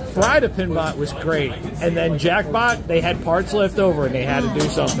 Bride of Pinbot was great. And then Jackbot, they had parts left over and they had to do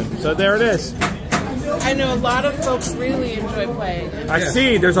something. So there it is. I know a lot of folks really enjoy playing it. I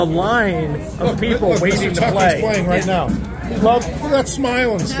see there's a line of people waiting Mr. to Tucker's play. playing right now. Look at that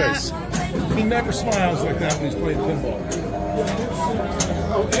smile on his face. He never smiles like that when he's playing pinball.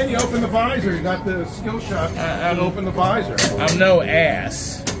 Oh, and you open the visor. You got the skill shot and open the visor. I'm no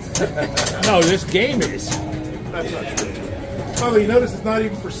ass. No, this game is. That's not true. Oh, you notice it's not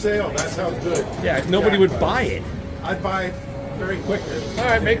even for sale. That's how good. Yeah, nobody would buy it. I'd buy it very quickly. All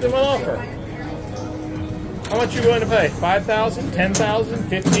right, make them an offer. How much you willing to pay? 5,000, 10,000,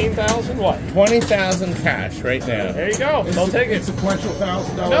 15,000, what? 20,000 cash right now. There you go. They'll take it. Sequential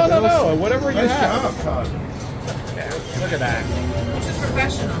 $1,000 No, bills. whatever you Nice have. job, Todd. Yeah, look at that. This is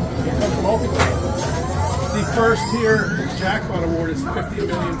professional. The first tier jackpot award is 50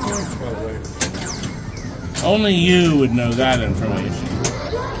 million points, by the way. Only you would know that information.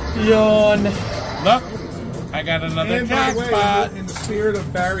 Yawn. Look, I got another And by the jackpot. way, in the spirit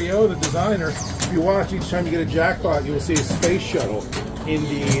of Barry O, the designer, if you watch each time you get a jackpot, you will see a space shuttle in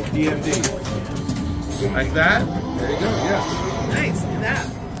the DMD. Like that? There you go, yes. Nice. Look at that.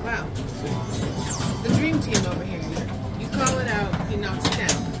 Wow. The dream team over here. You call it out, he knocks it down.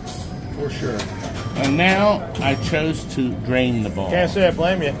 For sure. And now I chose to drain the ball. Can't say I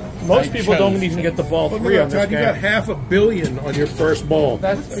blame you. Most people don't even get the ball Look free at on that, this Todd, you got game. $500 million on your first ball.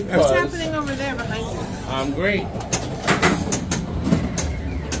 That's What's because happening over there behind you? I'm great.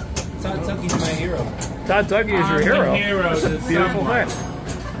 Todd Tucky's my hero. Todd Tucky is your I'm hero. the hero It's a to beautiful someone. thing.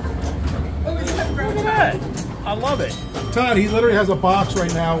 Look at that. I love it. Todd, he literally has a box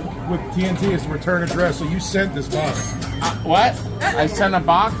right now with TNT as return address, so you sent this box. What? I sent a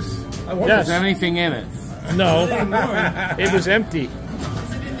box? Yes. Is anything in it? No. It was empty. Is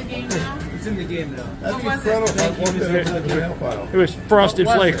it in the game now? It's in the game now. That's What was incredible. it? I want that into the mail file. It was Frosted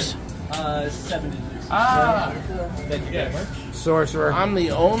What was Flakes. 70. Ah, Thank you very much. Sorcerer. I'm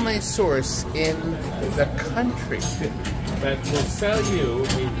the only source in the country that will sell you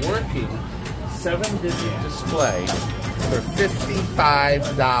a working 7-digit display for $55.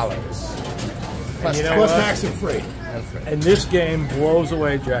 Plus, you know Plus what? tax and freight. And this game blows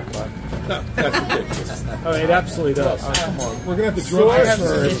away Jackpot. No, that's ridiculous. Oh, it absolutely does. Come on. We're going to have to I have draw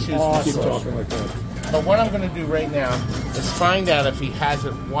some this issues or with keep this. talking like that. But what I'm going to do right now is find out if he has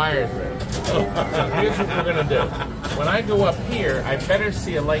it wired right. So here's what we're going to do. When I go up here, I better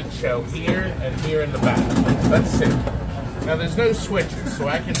see a light show here and here in the back. Let's see. Now there's no switches, so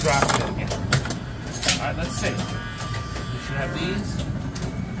I can drop it in here. All right, let's see. We should have these.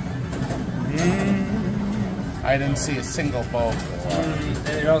 I didn't see a single bulb.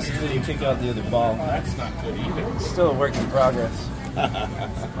 And it also did you kick out the other ball. Oh, that's not good either. It's still a work in progress.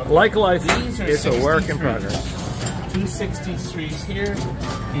 Like life, These are it's a work in 63s. progress. 263s here.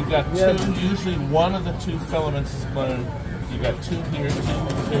 You've got two. Usually one of the two filaments is blown. You've got two here,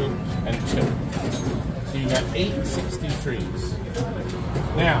 two, and two. So you've got 8 63s.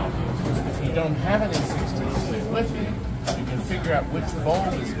 Now, if you don't have any 63s with you, you can figure out which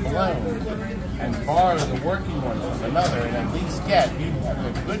bulb is blown and borrow the working one from another, and at least you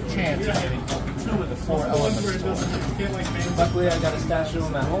have a good chance of getting 2 of the 4 elements. Luckily, I got a stash of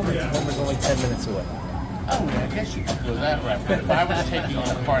them at home, and home is only 10 minutes away. Oh, I guess you could go that route. But if I was taking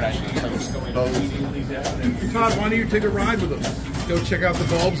it apart, I'd place both. Todd, why don't you take a ride with us? Go check out the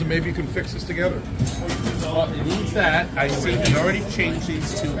bulbs and maybe you can fix this together. Well, it needs that. I see he already changed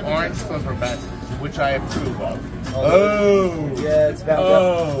these to orange flipper bats, which I approve of. Oh! Yeah, it's about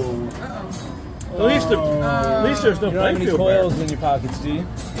At least there's no you don't have any playfield coils in your pockets, do you?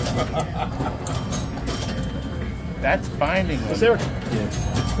 That's binding. Is there?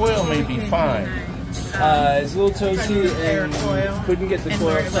 The coil may be fine. It's a little toasty and couldn't get the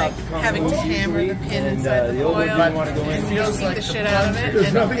coil stop to come having to hammer the pin inside the the old one coil. didn't want to go in. Feels like the shit out of it.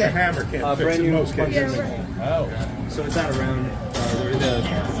 There's nothing a hammer can't fix brand in new most cases. Oh. So it's not around where the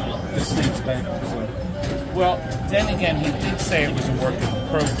snake's bent. So. Well, then again, he did say it was a work in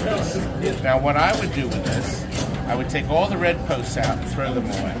progress. Now, what I would do with this, I would take all the red posts out and throw them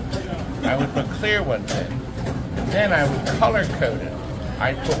away. I would put clear ones in. And then I would color code it.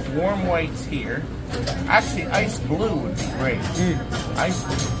 I'd put warm whites here. Actually, ice blue would be great. Ice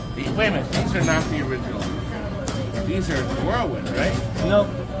blue. Wait a minute, these are not the original. These are whirlwind, right? No,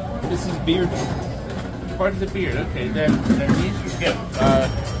 this is beard. Part of the beard. Okay, then these would get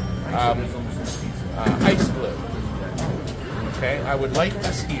ice blue. Okay, I would light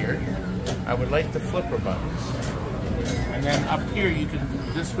this here. I would light the flipper buttons. And then up here,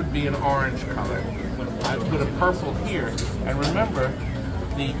 this would be an orange color. I put a purple here. And remember,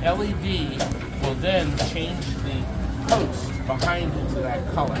 the LED will then change the post behind it to that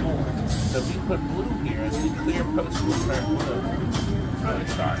color. So if we put blue here, the clear post will turn blue. It's really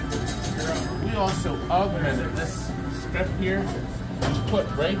sharp. We also augmented this strip here and put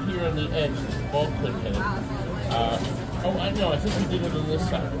right here on the edge, this bulb could hit it. Oh, I know, I think we did it on this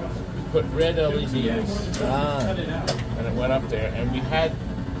side. We put red LEDs, and it went up there. And we had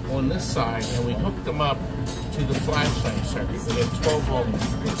on this side, and we hooked them up to the flashlight circuit. We had 12 volts.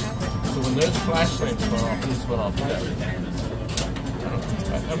 So when those flashlights went off, these went off too.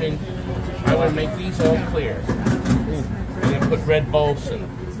 I mean, I would make these all clear. And then put red bulbs in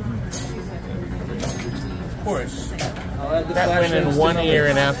them. Of course, that went in one ear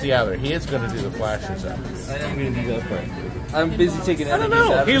and out the other. He is going to do the flashes up. I'm going to do that part. I'm busy taking I don't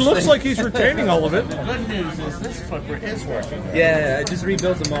know. He looks like he's retaining all of it. The good news is this flipper is working. Yeah, I just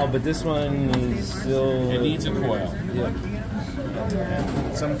rebuilt them all, but this one is still... It needs a coil. Yeah.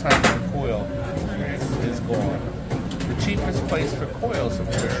 Sometimes the coil is gone. The cheapest place for coils, of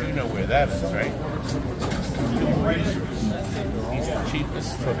course, you know where that is, right? He's the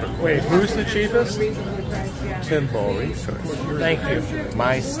cheapest flipper. Wait, who's the cheapest? Pinball Resource. Thank you.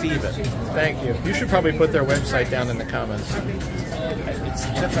 My Steven. Thank you. You should probably put their website down in the comments. It's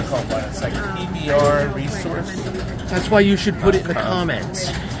difficult, but it's like PBR Resource. That's why you should put it in the comments.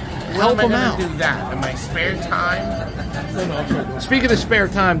 Help them out. Do that in my spare time. Speaking of spare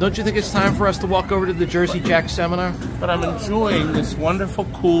time, don't you think it's time for us to walk over to the Jersey Jack seminar? But I'm enjoying this wonderful,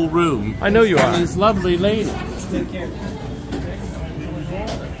 cool room. I know you are. And these lovely ladies.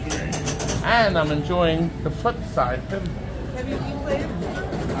 And I'm enjoying the flip side pinball. Have you played it?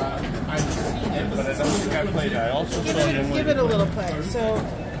 I've seen it, but I don't think I played it. I also Give it a little play. So,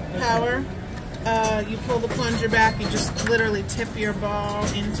 power. You pull the plunger back. You just literally tip your ball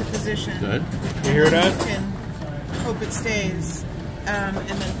into position. Good. You hear that? You can hope it stays, and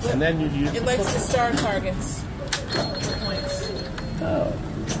then flip. And then you use. It likes to star targets for points. Oh.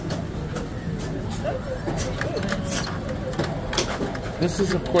 This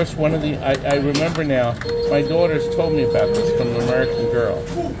is, of course, one of the. I remember now. My daughters told me about this from an American Girl.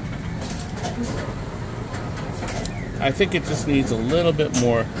 I think it just needs a little bit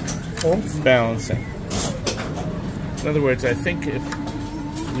more balancing. In other words, I think if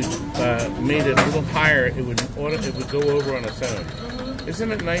we made it a little higher, it would go over on its own.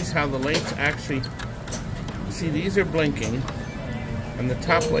 Isn't it nice how the lights actually? See, these are blinking, and the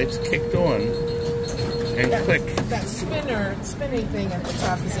top light's kicked on. And click. That spinning thing at the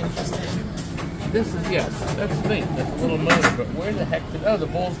top is interesting. This is, yes, that's neat. That's a little motor, but where the heck did, the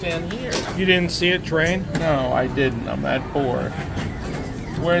ball's down here. You didn't see it, Train? No, I didn't. I'm that poor.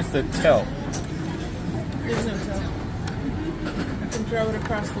 Where's the tilt? There's no tilt. You can throw it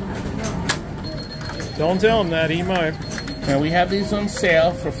across the room. Don't tell him that, he might. Now, we have these on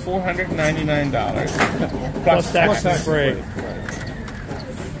sale for $499. Plus tax and freight.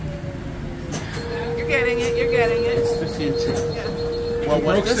 You're getting it. It's the future. Yeah. Well,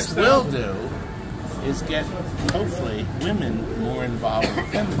 what this will do is get, hopefully, women more involved with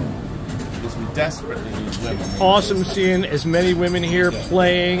pinball. Because we desperately need women. Awesome seeing as many women here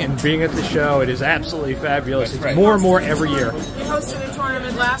playing and being at the show. It is absolutely fabulous. It's more and more every year. We hosted a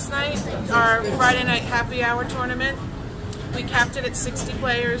tournament last night, our Friday night happy hour tournament. We capped it at 60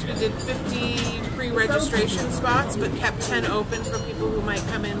 players. We did 50 pre-registration spots, but kept 10 open for people who might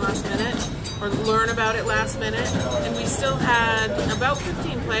come in last minute or learn about it last minute. And we still had about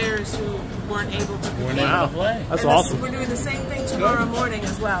 15 players who weren't able to play. Wow, that's and awesome. We're doing the same thing tomorrow morning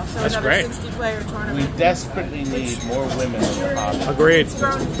as well. So That's another great. 60-player We tournament. desperately need more women in the hobby. Agreed. It's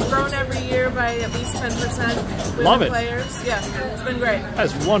grown every year by at least 10%. Women Love it. Players. Yeah, it's been great.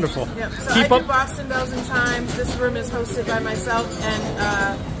 That's wonderful. Yep. So Keep I up. do Boston Bells and Chimes. This room is hosted by myself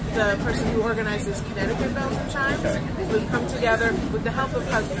and the person who organizes Connecticut Bells and Chimes. We've come together with the help of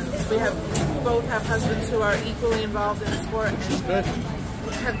husbands. We both have husbands who are equally involved in the sport and Good.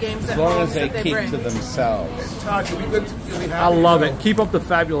 have games As at long home as they that keep bring. to themselves. Todd, you'll be good to be I love it. Keep up the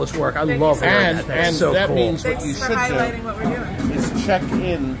fabulous work. I love hearing And, that. That's and so that cool. means what Thanks you for should highlighting what we're doing. do is check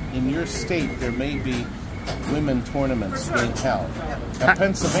in your state. There may be women tournaments being held. Now,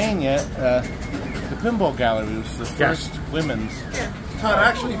 Pennsylvania, the Pinball Gallery was the first women's. Todd,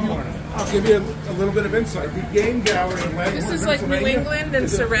 actually, I'll give you a little bit of insight. The game gallery in Langhorne, This is like New Pennsylvania, England and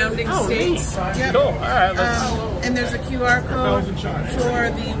is a- surrounding states. Yep. Cool. All right. And there's a QR code Bells and Chimes.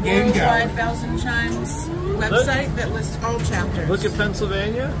 for the Game Worldwide gallery. Bells and Chimes website that lists all chapters. Look at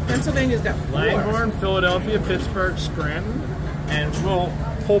Pennsylvania, Pennsylvania's got 4. Langhorne, Philadelphia, Pittsburgh, Scranton, and we'll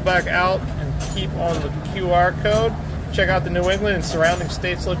pull back out and keep on the QR code. Check out the New England and surrounding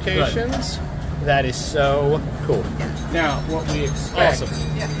states locations. That is so cool. Now, what we expect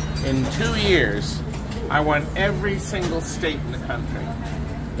Awesome. in 2 years, I want every single state in the country.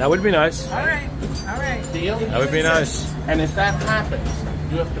 That would be nice. All right. All right. Deal? That would be nice. And if that happens,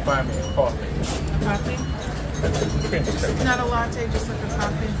 you have to buy me a coffee. Coffee? Not a latte, just like a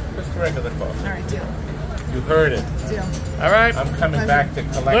coffee. Just a regular coffee. All right, deal. You heard it. Deal. All right. I'm coming back to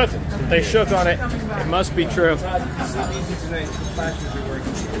Look, collect it. they shook on it. It must be true.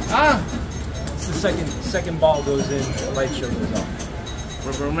 Ah! It's the second ball goes in, the light show goes off.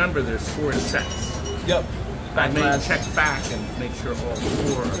 Well, remember, there's 4 sets. Yep. I may check back and make sure all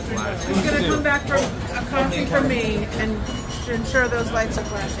 4 are flashing. He's going to come back for a coffee from me and ensure those lights are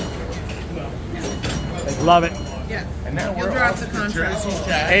flashing. Love it. Yeah. And now You'll we're drop off the to contract. Jersey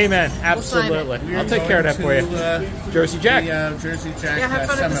Jack. Amen. We'll sign it. Absolutely. I'll take care of that for you. Jersey Jack. The Jersey Jack Yeah, have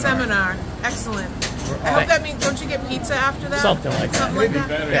fun at the seminar. seminar. Excellent. I hope that means, don't you get pizza after that? Something like that. Something like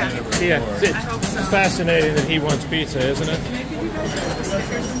that? Yeah. Yeah, it's I hope so. fascinating that he wants pizza, isn't it? Maybe you guys have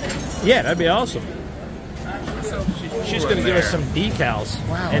stickers and things. Yeah, that'd be awesome. She's going to give us some decals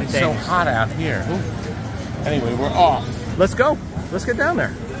Wow, and it's things. so hot out here. Anyway, we're off. Let's go. Let's get down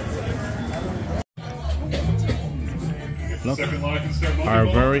there. Look, our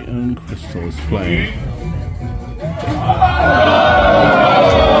very own Crystal is playing.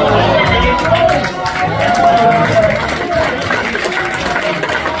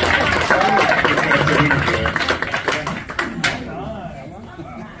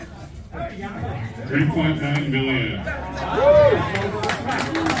 $3.9 million.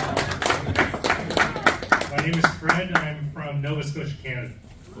 My name is Fred, and I'm from Nova Scotia, Canada.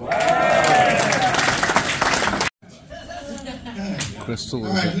 Crystal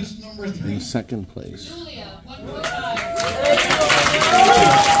is in second place.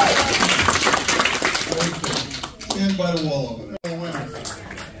 Stand by the wall.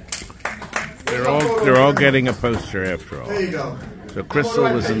 They're all getting a poster after all. There you go. So Crystal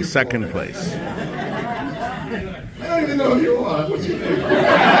was in second place. I don't even know who you are. What's your name?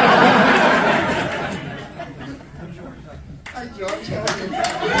 Hi,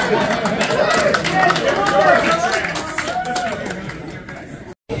 George.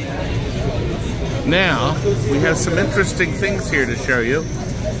 Now, we have some interesting things here to show you.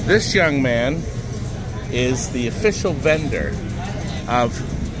 This young man is the official vendor of,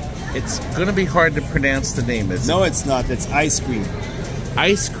 it's going to be hard to pronounce the name. No, it's not. It's Ice Cream.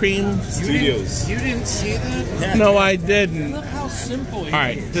 Ice Cream Studios. You didn't see that? No, I didn't. Look how simple it All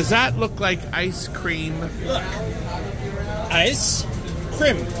right, is. does that look like ice cream? Look. Ice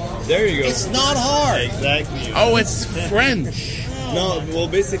cream. There you go. It's not hard. Exactly. Oh, it's French. No, well,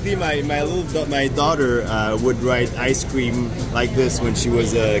 basically, my daughter would write ice cream like this when she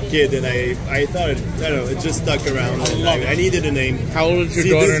was a kid, and I thought I don't know, it just stuck around. And I needed a name. How old is your See,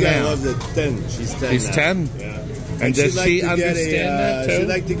 daughter this guy now? loves it. 10. She's 10. She's now. 10? Yeah. And does she'd like she to get understand that too? She'd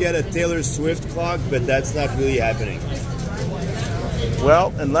like to get a Taylor Swift clock, but that's not really happening.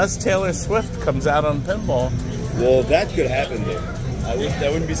 Well, unless Taylor Swift comes out on pinball. Well, that could happen though. I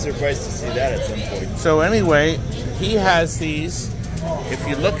wouldn't be surprised to see that at some point. So anyway, he has these. If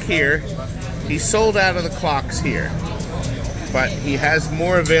you look here, he sold out of the clocks here, but he has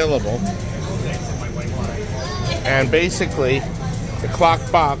more available. And basically, the clock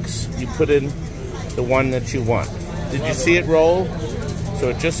box, you put in the one that you want. Did you see it roll? So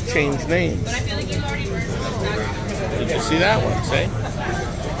it just changed names. Did you see that one, see?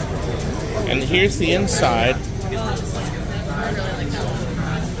 And here's the inside.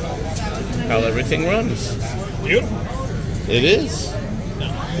 How everything runs. Beautiful. It is.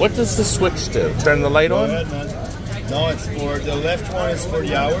 What does the switch do? Turn the light on? Go ahead, man. No, it's for the left one is for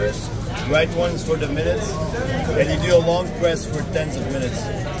the hours, right one is for the minutes, and you do a long press for tens of minutes.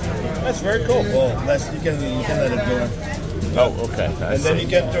 That's very cool. Well, you can let it go. Oh, okay. And then you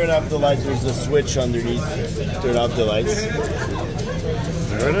can turn off the lights. There's a switch underneath. Turn off the lights.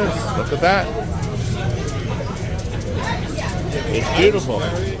 There it is. Look at that. It's beautiful.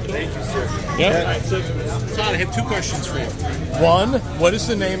 Thank you, sir. Yeah. All right, so, Todd, I have two questions for you. One, what is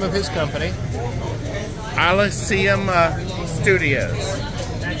the name of his company? Aliceum Studios.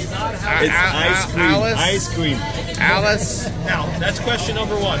 It's ice cream. Ice cream. Alice. Now, that's question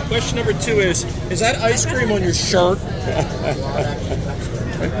number one. Question number two is that ice cream on your shirt?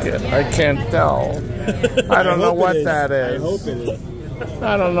 I can't tell. I don't know what that is. I hope it is.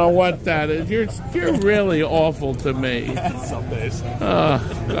 I don't know what that is. You're really awful to me. Some days. Oh,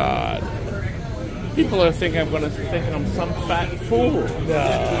 God. People are thinking I'm going to think I'm some fat fool. No,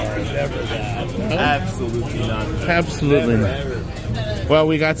 never that. No? Absolutely not. Absolutely Never. not. Well,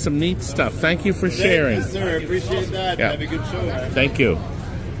 we got some neat stuff. Thank you for sharing. Thank you, sir. Appreciate that. Yeah. Have a good show, man. Thank you.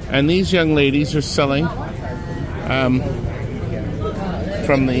 And these young ladies are selling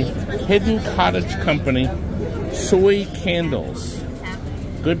from the Hidden Cottage Company soy candles.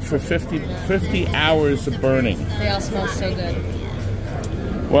 Good for 50 hours of burning. They all smell so good.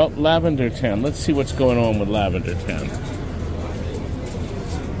 Well, Lavender Town. Let's see what's going on with Lavender Town.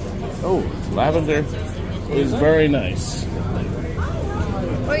 Oh, lavender is very nice.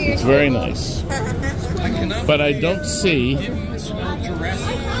 It's very nice. But I don't see...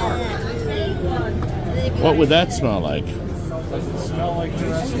 What would that smell like? Does it smell like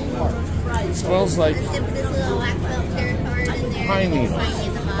Jurassic Park? It smells like pine needles.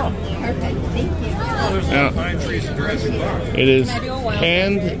 Perfect. Thank you. Now, it is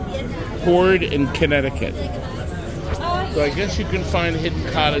hand poured in Connecticut. So I guess you can find Hidden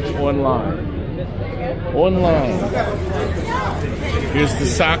Cottage online. Here's the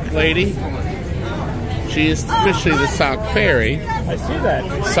sock lady. She is officially the sock fairy. I see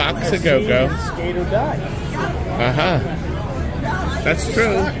that. Socks a go-go. Skate or die. Uh-huh. That's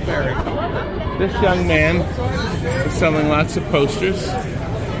true. This young man is selling lots of posters.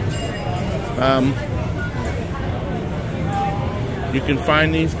 You can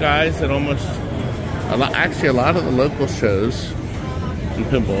find these guys at almost actually a lot of the local shows and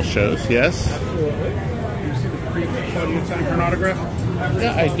pinball shows. Yes. Time for an autograph?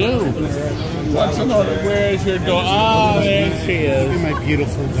 Yeah, I do. What's an autograph? Where is your daughter? Oh, there she is. My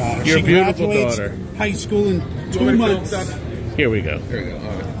beautiful daughter. Your She beautiful graduates daughter. High school in 2 months. Here we go. There you go. All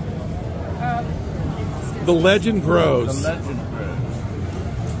right. The legend grows. The legend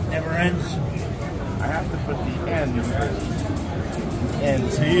grows. Never ends. I have to put the N.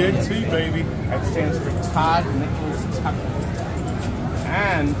 TNT, baby. That stands for Todd Nicholas Tucker.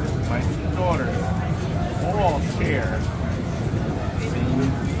 And my two daughters all share the same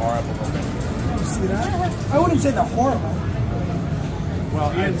horrible event. See that? I wouldn't say they're horrible. Well,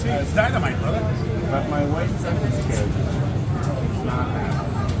 TNT. It's dynamite, brother. But my wife said this kid is not happy.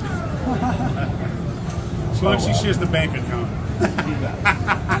 So she shares the bank account.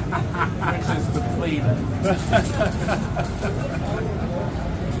 Which is depleted.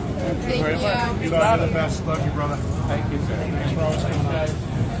 Thank you very much. You got the best. Love you, brother. Thank you, sir. Thanks for always coming on.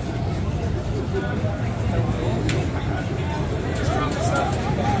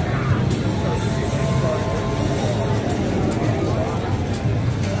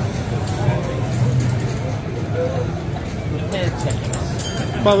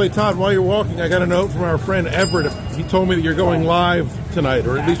 By the way, Todd, while you're walking, I got a note from our friend Everett. He told me that you're going live tonight,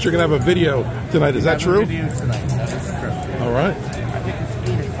 or at least you're going to have a video tonight. Is that true? Video tonight. That is true. All right. I think it's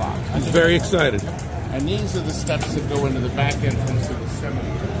 8 o'clock. He's very excited. And these are the steps that go into the back entrance of the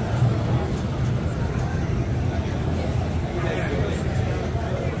cemetery.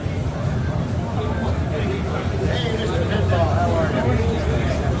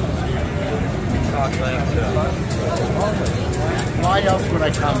 Why else would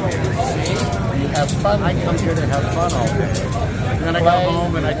I come here? See? You have fun. I come here to have fun all day. And then I go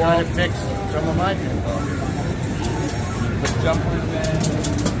home and I try to fix some of my pinball. The jumpers in,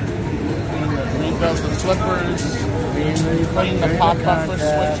 rebuild the flippers, clean the pop bumper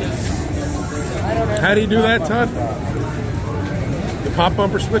switches. How do you do that, Todd? The pop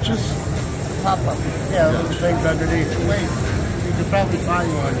bumper switches? Pop bumper. Yeah, those things underneath. Wait, you could probably find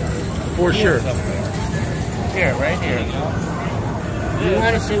one. For sure. Here, right here. You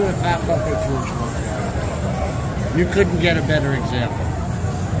want to see what a pop bucket fuse looks like. You couldn't get a better example.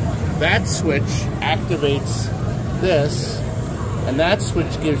 That switch activates this, and that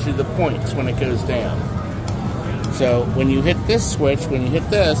switch gives you the points when it goes down. So when you hit this switch, when you hit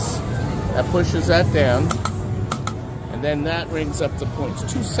this, that pushes that down, and then that rings up the points.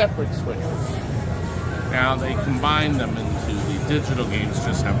 Two separate switches. Now they combine them into the digital games,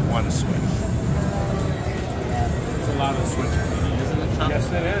 just have one switch. It's a lot of switches, isn't it, Chuck? Yes,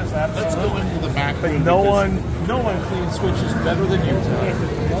 it is. Absolutely. Let's go into the back room. But no one cleans switches better than you, Tony.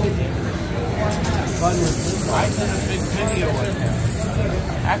 I did a big video with him.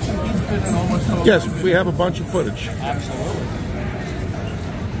 Actually, he's been in almost all. Yes, we have a bunch of footage. Absolutely.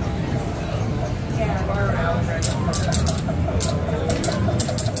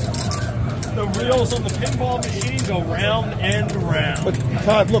 The reels on the pinball machine go round and round. But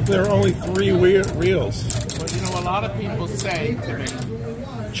Todd, look, there are only 3 reels. But you know, a lot of people say to me,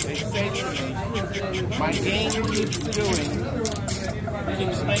 my game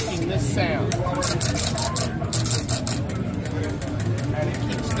keeps making this sound. And it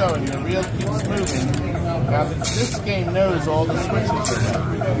keeps going, the reel keeps moving. Now this game knows all the switches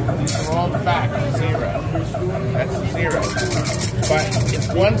are there. These are all back to 0. That's 0. But if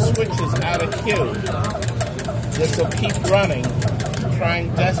one switch is out of cue, this will keep running,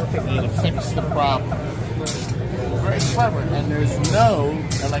 trying desperately to fix the problem. Very clever, and there's no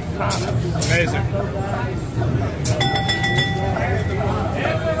electronics. Amazing.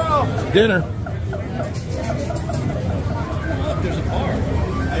 Dinner. There's a bar.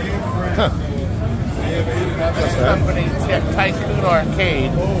 Huh. Now this company, Tycoon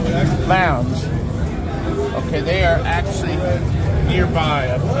Arcade Lounge, okay, they are actually nearby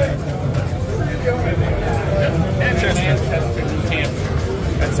up there. Manchester, New Hampshire.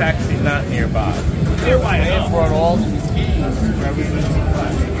 That's actually not nearby. Nearby They have brought all these games for everybody to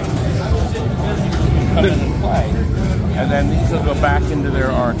play. Come in and play. And then these will go back into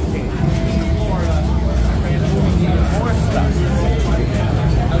their arcade. More stuff.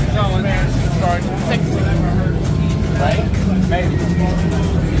 So man should start fixing it. Right? Maybe.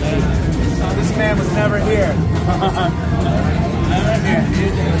 This man was never here. Never here.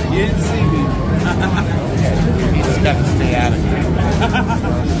 You didn't see me. He just got to stay out of here.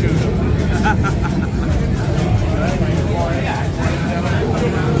 Shoot him.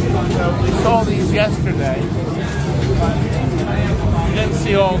 So we saw these yesterday. You didn't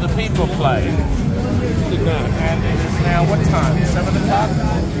see all the people play. Did not. And it is now what time? 7 o'clock?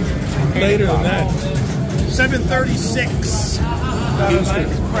 Later than that. 7:36. Got a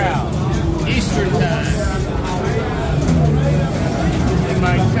nice crowd. Eastern time. In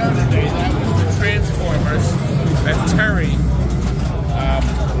my show today, that was the Transformers that Terry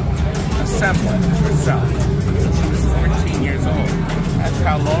assembled herself when she was 14 years old. That's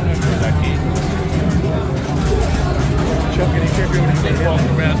how long ago that game was. Chuck, can you give me a hand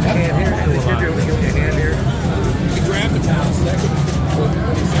here? Can you give me a hand here? He grabbed it for a second.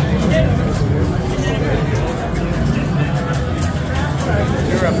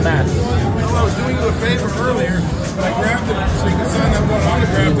 You're a mess. Well, I was doing you a favor earlier, but I grabbed it so you could sign that one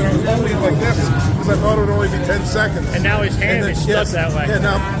autograph, and I was holding it like this because I thought it would only be 10 seconds. And now his hand is stuck that way. Yeah,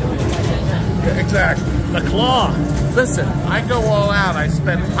 now, yeah, exactly. The claw. Listen, I go all out. I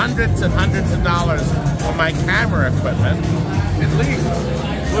spend hundreds and hundreds of dollars on my camera equipment. At least.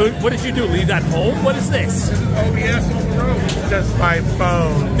 What did you do? Leave that home? What is this? OBS on the road. Just my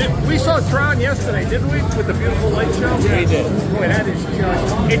phone. We saw TRON yesterday, didn't we? With the beautiful light show? We did. Boy, that is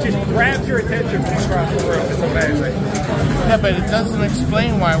just, it just grabs your attention from across the room. It's amazing. Yeah, but it doesn't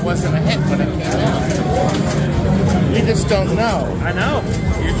explain why it wasn't a hit when it came out. You just don't know. I know.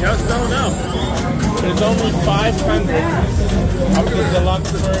 You just don't know. There's only 500 of the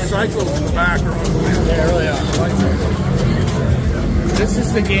deluxe version. Cycles in the back are unbelievable. Yeah, really are. This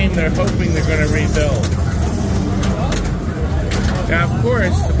is the game they're hoping they're going to rebuild. Now, of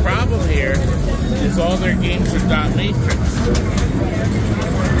course, the problem here is all their games are dot matrix.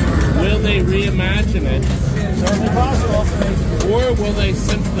 Will they reimagine it? Certainly possible. Or will they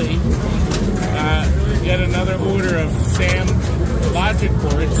simply get another order of SAM logic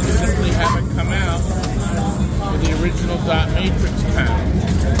boards and simply have it come out with the original dot matrix panel?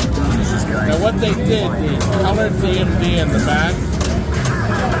 Now, what they did, the colored DMD in the back,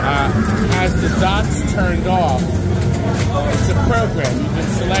 has the dots turned off. It's a program. You can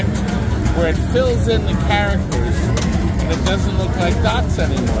select where it fills in the characters and it doesn't look like dots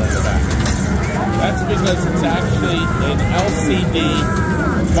anymore in the back. That's because it's actually an LCD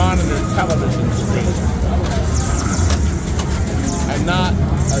monitor television screen and not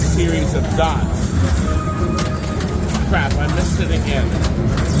a series of dots. crap, I missed it again.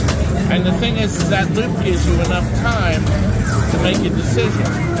 And the thing is that loop gives you enough time to make a decision.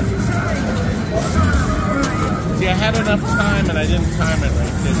 See, I had enough time and I didn't time it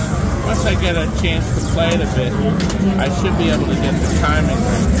right. Once I get a chance to play it a bit, I should be able to get the timing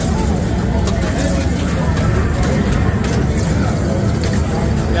right.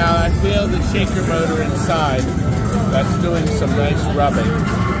 Now I feel the shaker motor inside. That's doing some nice rubbing.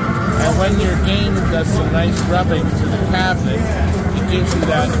 And when your game does some nice rubbing to the cabinet, it gives you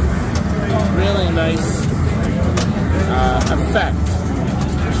that really nice effect,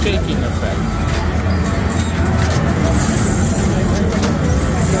 shaking effect.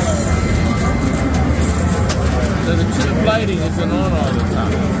 So the tube lighting isn't on all the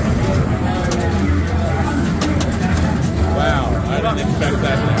time. Wow, I didn't expect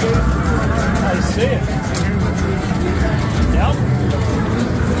that to happen. I see it. Yep.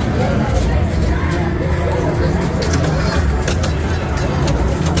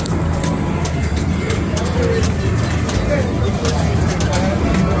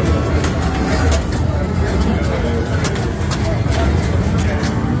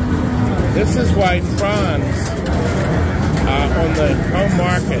 This is why TRONs on the home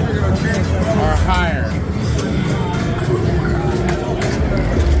market are higher.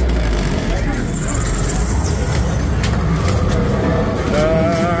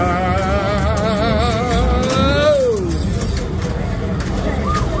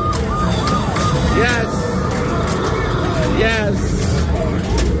 Yes.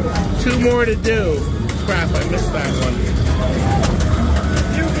 Two more to do. Crap, I missed that one.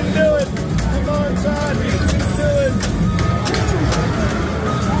 You can do it. Come on, son. You can do it.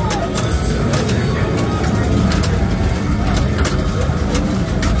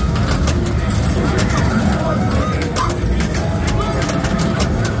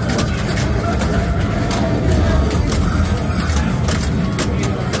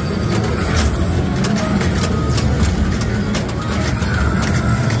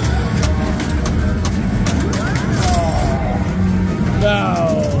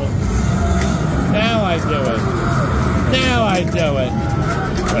 Do it.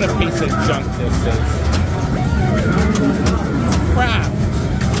 What a piece of junk this is. Crap.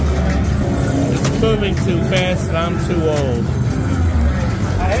 It's moving too fast and I'm too old.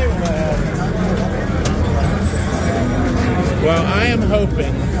 I hate when that happens. Well, I am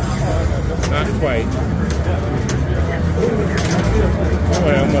hoping, not quite. Oh, I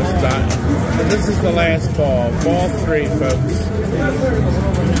almost died. But this is the last ball. Ball 3, folks.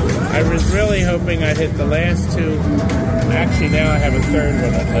 I was really hoping I'd hit the last 2. Actually, now I have a third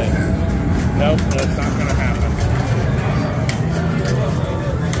one at least. Nope, that's not going to happen.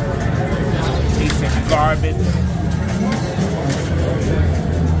 Piece of garbage.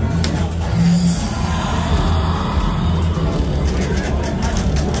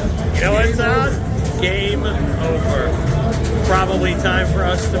 You know what, Todd? Game over. Probably time for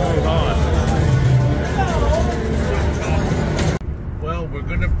us to move on. Well, we're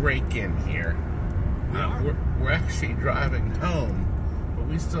going to break in here. We're actually driving home, but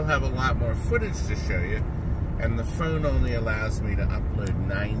we still have a lot more footage to show you, and the phone only allows me to upload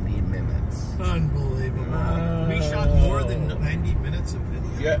 90 minutes. Unbelievable. We shot more than 90 minutes of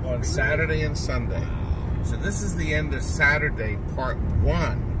video? Yeah, on Saturday and Sunday. So this is the end of Saturday, part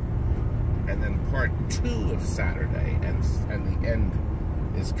 1, and then part 2 of Saturday, and the end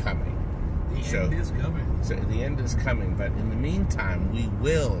is coming. The end is coming. So the end is coming, but in the meantime, we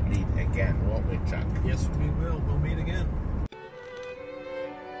will meet again, won't we, Chuck? Yes, we will. We'll meet again.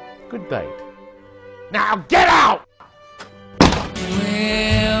 Good night. Now get out!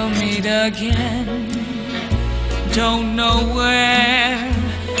 We'll meet again. Don't know where,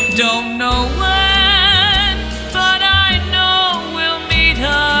 don't know when, but I know we'll meet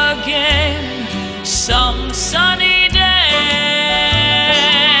again some sunny day.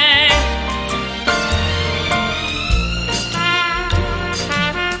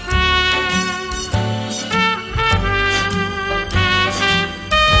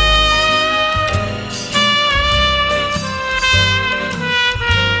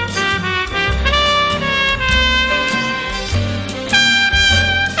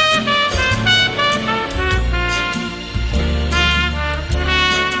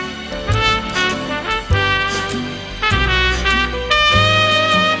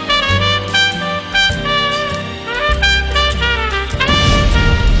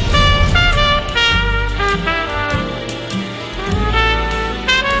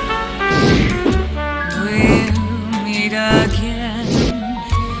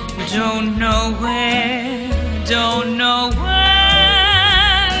 Don't know where, don't know when,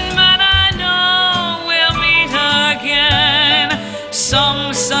 but I know we'll meet again.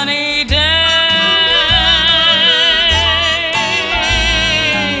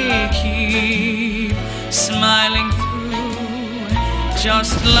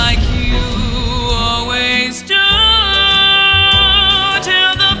 just like